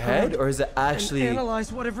my head or is it actually? And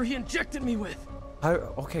analyze whatever he injected me with.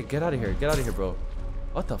 Okay, get out of here. Get out of here, bro.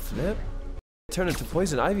 What the flip? Turn into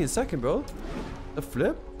poison ivy in a second, bro. The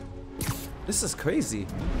flip? This is crazy.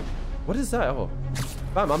 What is that? Oh,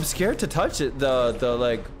 fam, I'm scared to touch it. The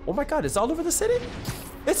like. Oh my god, it's all over the city.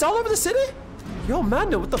 It's all over the city. Yo,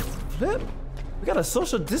 man, what the flip? We got a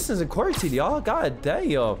social distance in quarantine, y'all. God damn,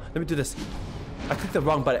 yo. Let me do this. I clicked the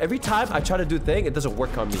wrong button. Every time I try to do a thing, it doesn't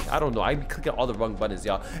work on me. I don't know. I'm clicking all the wrong buttons,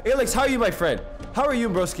 y'all. Alex, how are you, my friend? How are you,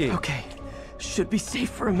 broski? Okay. Should be safe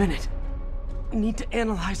for a minute. Need to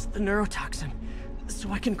analyze the neurotoxin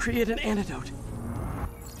so I can create an antidote.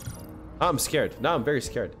 I'm scared. Now I'm very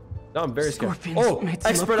scared. Now I'm very scared. Scorpions Oh, made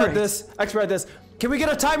some expert at upgrades. this. Expert at this. Can we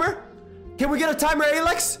get a timer? Can we get a timer,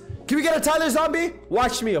 Alex? Can we get a Tyler Zombie?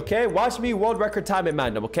 Watch me, okay? Watch me, world record time in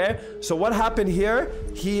Magnum, okay? So what happened here?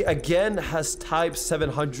 He again has type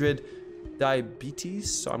 700 diabetes.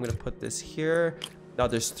 So I'm gonna put this here. Now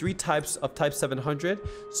there's 3 types of type 700.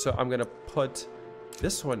 So I'm gonna put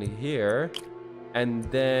this one here. And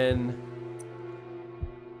then...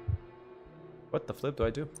 What the flip do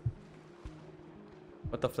I do?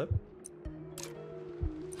 What the flip?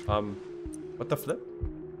 What the flip?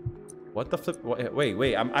 What the flip?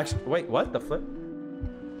 Wait, I'm actually, wait, what the flip?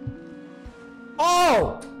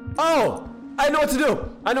 Oh! Oh! I know what to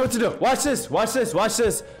do! I know what to do! Watch this, watch this, watch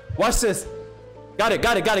this, watch this. Got it,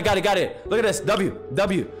 got it, got it, got it, got it. Look at this, W,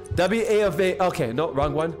 A of A. Okay, no,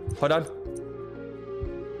 wrong one. Hold on.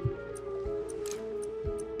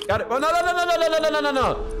 Got it. Oh,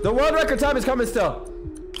 no. The world record time is coming still.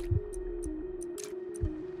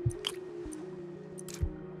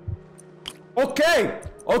 Okay.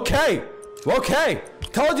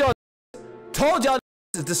 Told y'all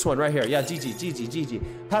is this one right here. Yeah, GG.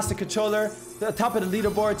 Pass the controller, the top of the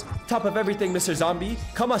leaderboards, top of everything, Mr. Zombie.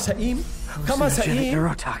 Come on, Saeem.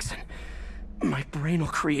 Neurotoxin. My brain will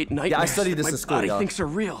create nightmares. Yeah, I studied this in school, My body thinks are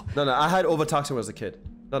real. No, I had Overtoxin when I was a kid.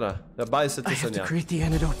 No. I have to create the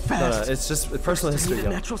antidote fast. No, it's just personal history. I need a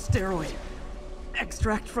natural steroid.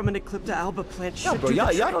 Extract from an Eclipta alba plant. Yeah, bro. Yeah,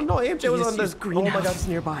 I don't know. AMJ was on this greenhouse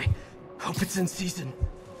nearby. Hope it's in season.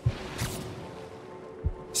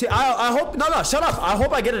 See, I hope. No, shut up. I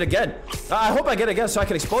hope I get it again. I hope I get it again so I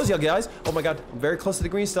can expose y'all guys. Oh my god, I'm very close to the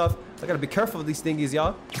green stuff. I gotta be careful with these thingies,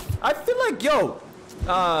 y'all. I feel like, yo,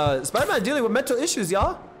 Spider-Man dealing with mental issues,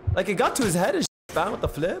 y'all. Like, it got to his head and found with the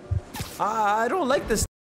flip. I don't like this.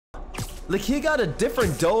 Like, he got a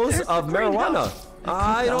different dose of marijuana.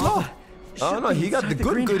 I don't know. I don't know. He got the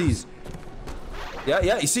good goodies.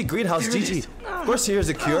 Yeah. You see, greenhouse, GG. Of course, here's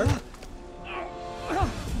a cure.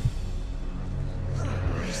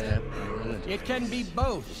 It can be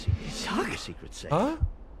both. Talk. Secret safe. Huh?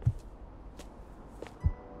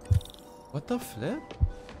 What the flip?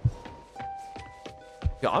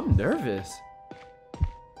 Yo, I'm nervous.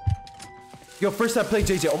 Yo, first time playing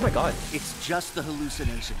JJ. Oh my god. It's just the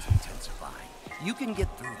hallucinations intensifying. You can get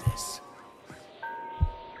through this.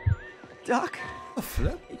 Doc? The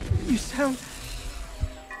flip? You sound...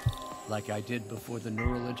 like I did before the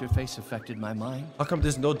neural interface affected my mind. How come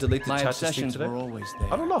there's no delay to my chat to speak obsessions today? were always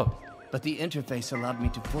there. I don't know. But the interface allowed me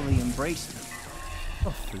to fully embrace them.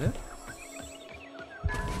 The flip?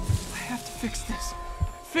 I have to fix this.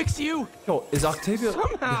 Fix you! Yo, is Octavia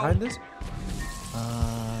behind this?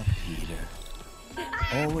 Peter.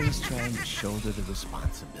 Always trying to shoulder the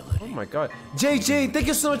responsibility. Oh my god. JJ, thank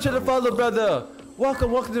you so much for the follow, brother.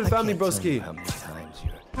 Welcome to the family, broski. How many times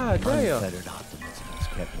your damn. unfettered optimism has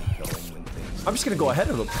kept me going when things... I'm just gonna go ahead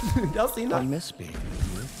of them. Y'all seen that? I miss being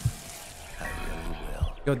with you. I really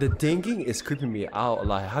will. Yo, the dinging is creeping me out.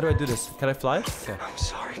 Like, how do I do this? Can I fly? Okay. I'm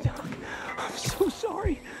sorry, Doc. I'm so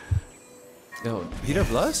sorry. Yo, Peter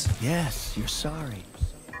Bless? Yes, you're sorry.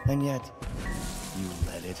 And yet, you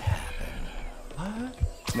let it happen.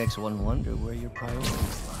 What? Makes one wonder where your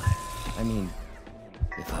priorities lie. I mean,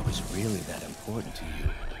 if I was really that important to you,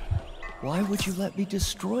 why would you let me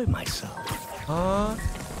destroy myself? Huh?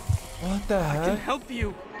 What the heck? I can help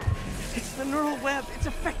you. It's the neural web. It's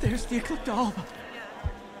affected. There's the Eclipta alba.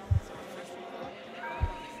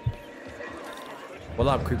 Well,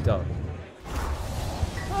 I'm creeped out.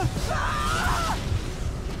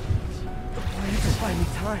 The plants will buy me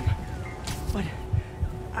time, but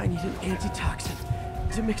I need an antitoxin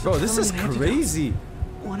to mix. Bro, this is crazy.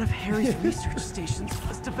 One of Harry's research stations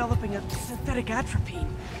is developing a synthetic atropine.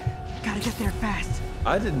 Gotta get there fast.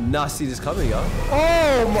 I did not see this coming, y'all.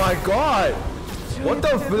 Oh my god! What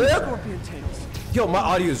the flip? Yo, my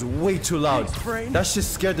audio is way too loud. That shit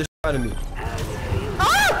scared the shit out of me.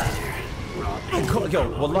 Ah! Yo,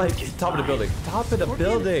 wallahi, top of the building. Top of the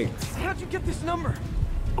building. How'd you get this number?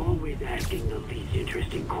 Always asking the least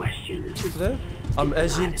interesting questions. I'm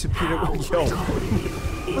edging to Peter. Yo.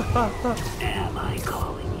 Am I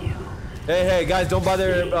calling you? Hey, guys, don't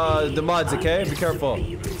bother the mods, okay? Be careful.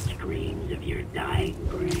 Screams of your dying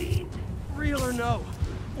brain. Real or no?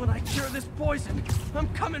 When I cure this poison, I'm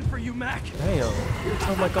coming for you, Mac. Damn.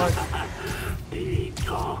 Oh my god. Big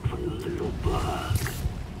talk from the little bug.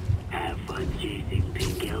 Have fun chasing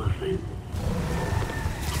pink elephants.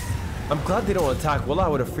 I'm glad they don't attack. Well, I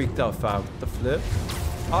would have freaked out, fam. The flip.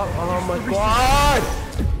 Oh my god!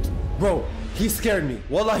 Bro, he scared me.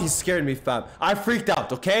 Wallah, he scared me, fam. I freaked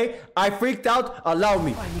out, okay? I freaked out. Allow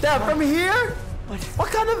me. Damn, from here? What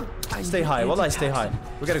kind of... Stay high. Wallah, stay high.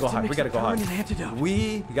 We gotta go high. We gotta go high.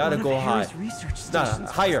 We gotta go high. Nah,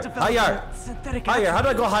 higher. Higher. Higher. How do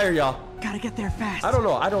I go higher, y'all? Gotta get there fast. I don't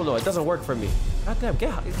know. It doesn't work for me. Goddamn,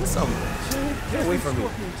 get some. Get away from me.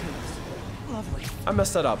 Lovely. I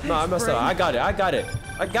messed that up. No, I messed that up. I got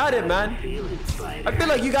it, man. I feel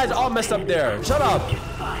like you guys all messed up there. Shut up.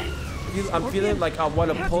 I'm feeling like I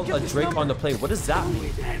want to pull a Drake on the plane. What does that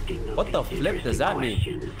mean? What the flip does that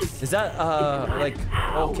mean? Is that like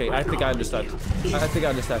okay? I think I understand. I think I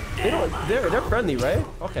understand. They're friendly, right?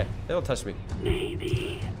 Okay, they don't touch me.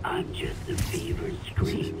 Maybe I'm just the fevered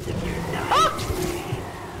screams of your night.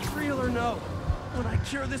 Real or no, when I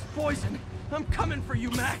cure this poison, I'm coming for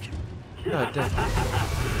you, Mac. God damn.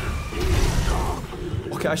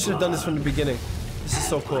 Okay, I should have done this from the beginning. This is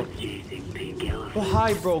so cool. Go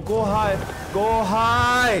high, bro. Go high. Go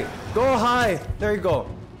high. Go high. There you go.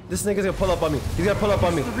 This nigga's gonna pull up on me. He's gonna pull up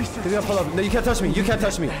on me. He's gonna pull up. No, you can't touch me. You can't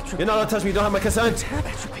touch me. You're not allowed to touch me. You don't have my consent.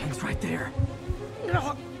 Atropine's right there.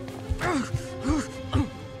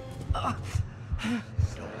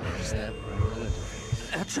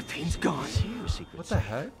 Atropine's gone. What the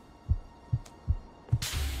heck?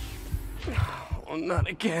 Oh, not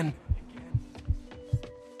again.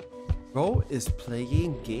 Bro is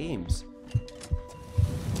playing games.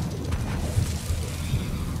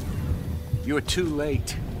 You're too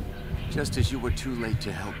late. Just as you were too late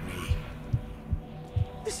to help me.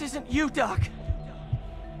 This isn't you, Doc.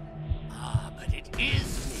 Ah, but it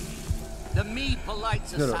is me. The me polite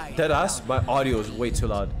society. No, dead ass. My audio is way too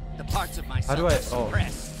loud. The parts of myself How do I? are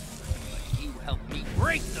suppressed. But you helped me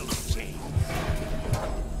break those chains.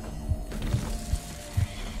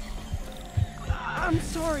 I'm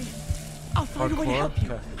sorry. I'll find a way to help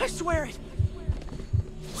you. Okay. I swear it.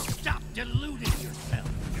 Stop deluding yourself.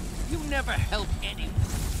 You never help anyone.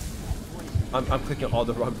 I'm clicking all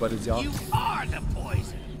the wrong buttons, y'all. You are the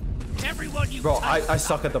poison. Everyone you Bro, touch. I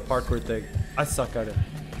suck at the parkour thing. I suck at it.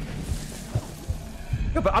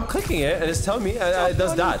 Yeah, but I'm clicking it and it's telling me it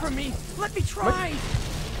does that. For me. Let me try.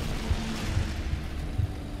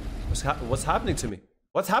 What's happening to me?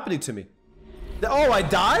 What's happening to me? Oh, I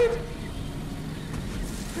died?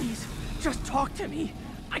 Please, just talk to me.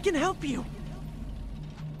 I can help you.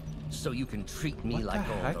 So you can treat me What like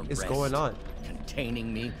the all heck the is rest. going on?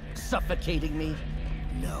 Containing me, suffocating me.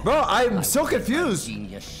 No. Bro, I'm so confused.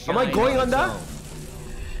 Am I going on that?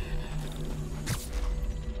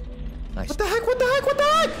 What the heck? What the heck? What the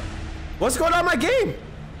heck? What's going on in my game?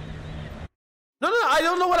 No, I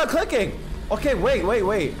don't know what I'm clicking. Okay, wait.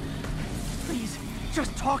 Please,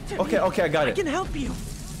 just talk to me. Okay, I got it. I can help you.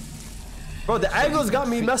 Bro, the angles got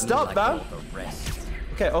me messed up, man.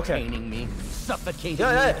 Okay. Containing me, suffocating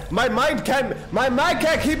Yeah. My mind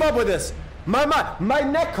can't keep up with this. My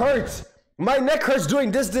neck hurts. My neck hurts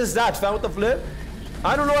doing this, that, fam. What the flip?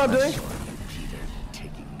 I don't know what I'm doing.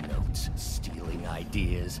 Taking notes, stealing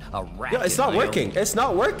ideas, a rat. Yeah, it's not working. It's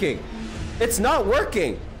not working. It's not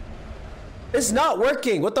working. It's not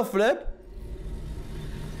working. What the flip?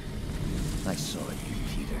 I saw you,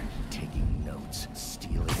 Peter, taking notes,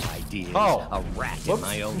 stealing ideas. Oh. A rat in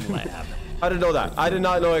my own lab. I didn't know that. I did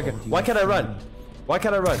not know. Why can't I run? Why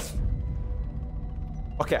can't I run?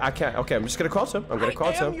 Okay, I can't. Okay, I'm just gonna crawl to him. I'm gonna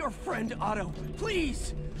crawl to I him. am your friend, Otto.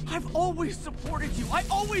 Please. I've always supported you. I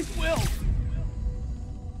always will.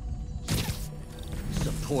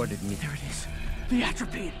 Supported me. There it is. The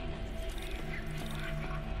atropine.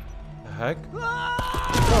 The heck?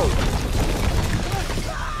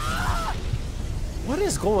 What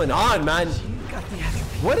is going on, man? Got the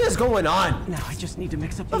atropine. What is going on? Now I just need to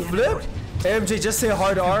mix up the flip. AMJ, just say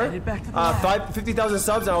hard R. 50,000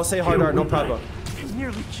 subs, and I'll say hard R. No problem. I'm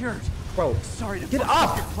nearly cured. Bro, sorry to get fuck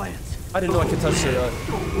up. your plans. I didn't know I could touch it.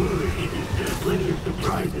 Don't worry. There's plenty of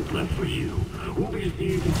surprises left for you. We'll be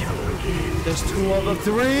seeing each other again. There's 2 of them.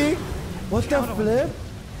 3. What the flip?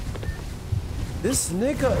 This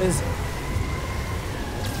nigga is.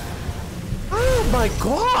 Oh my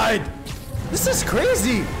god! This is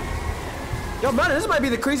crazy. Yo, man, this might be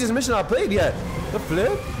the craziest mission I've played yet. The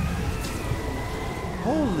flip?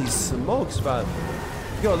 Holy smokes, man.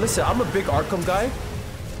 Yo, listen, I'm a big Arkham guy.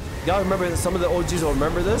 Y'all remember, some of the OGs will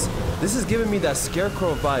remember this. This is giving me that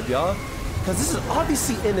Scarecrow vibe, y'all. Because this is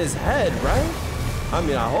obviously in his head, right? I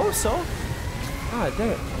mean, I hope so. God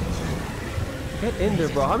damn. Get in there,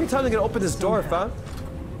 bro. How many times are I gonna open this door, fam?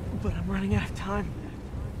 But I'm running out of time.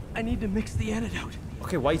 I need to mix the antidote.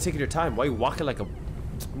 Okay, why are you taking your time? Why are you walking like a...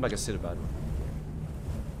 I'm not gonna sit about it.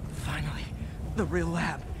 Finally, the real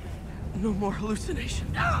lab. No more hallucination.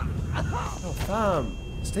 Oh, fam.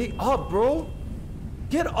 Stay up, bro.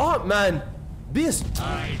 Get up, man. Be a...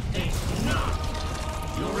 I think not.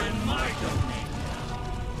 You're in my domain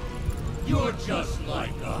now. You're just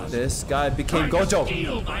like us. This guy became Trying to Gojo.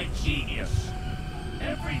 steal my genius.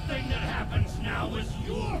 Everything that happens now is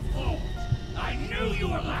your fault. I knew you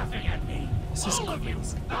were laughing at me. This is all of you,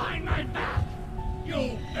 behind my back.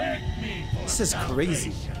 You begged me for This is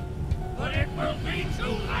crazy. but it will be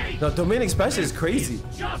too late. No, domain expansion is crazy.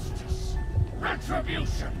 Justice,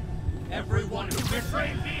 retribution. Everyone who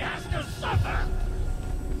betrayed me has to suffer!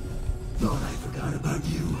 Thought I forgot about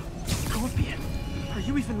you. Scorpion, are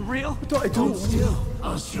you even real? I don't. Still,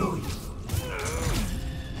 I'll show you.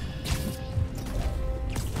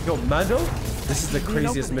 Yo, Mando, this is the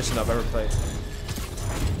craziest mission I've ever played.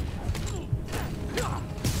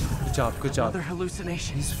 Good job, good job. Another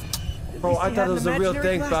hallucination. Bro, I thought it was a real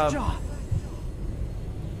thing, fam.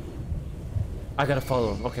 I gotta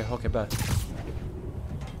follow him. Okay, okay, bad.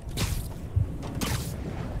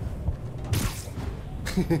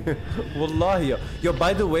 Wallahi, yo,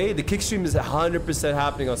 by the way, the kick stream is 100%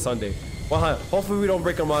 happening on Sunday. Well, hopefully we don't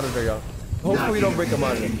break a monitor, yo. Hopefully we don't break a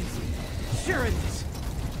monitor. Sure it is.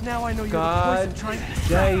 Now I know you're God the poison trying to...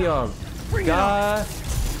 damn. Bring God it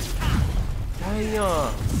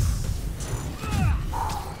damn.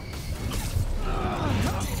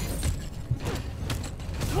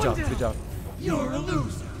 Good job, good job. You're a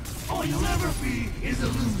loser. All you'll ever be is a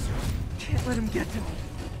loser. Can't let him get to me.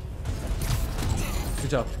 Good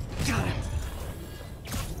job. Got him.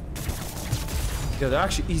 Yeah, they're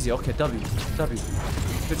actually easy. Okay, W. W.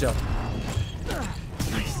 Good job.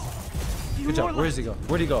 Nice. Good job. Where does he go?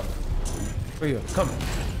 Where'd he go? Where you go? Come.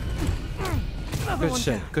 Good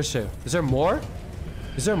shit. Good shit. Is there more?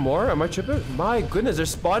 Is there more? Am I tripping? My goodness, they're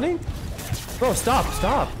spawning? Bro, stop.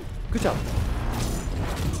 Stop. Good job.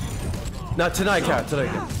 Not tonight, Cat. Tonight,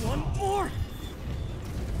 Cat. One more.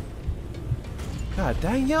 God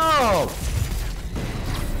dang, yo.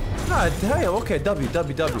 God damn. Okay, W,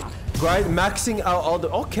 W, W. Grind, maxing out all the.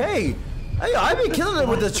 Okay. Hey, I've been killing it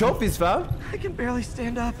with the trophies, fam. I can barely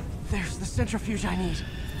stand up. There's the centrifuge I need.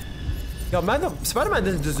 Yo, man, Spider-Man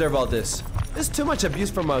doesn't deserve all this. There's too much abuse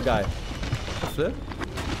from a guy. Flip.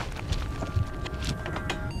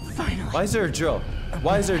 Finally. Why is there a drill?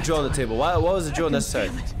 Why is there a drill on the table? Why was the drill necessary?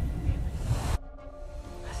 I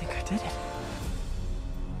think I did it.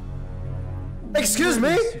 Excuse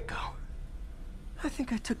me? I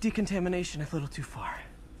think I took decontamination a little too far.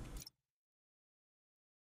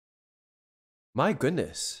 My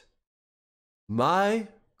goodness. My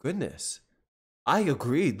goodness. I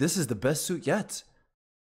agree. This is the best suit yet.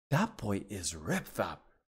 That boy is ripped, fam.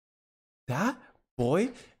 That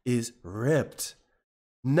boy is ripped.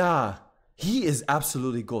 Nah, he is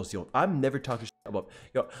absolutely ghost. Yo, I'm never talking shit about.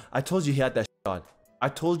 Yo, I told you he had that shit on. I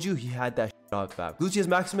told you he had that shit on, fam. Lucius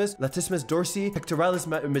Maximus, Latissimus Dorsey, Pectoralis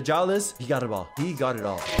Majalis. He got it all. He got it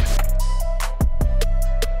all.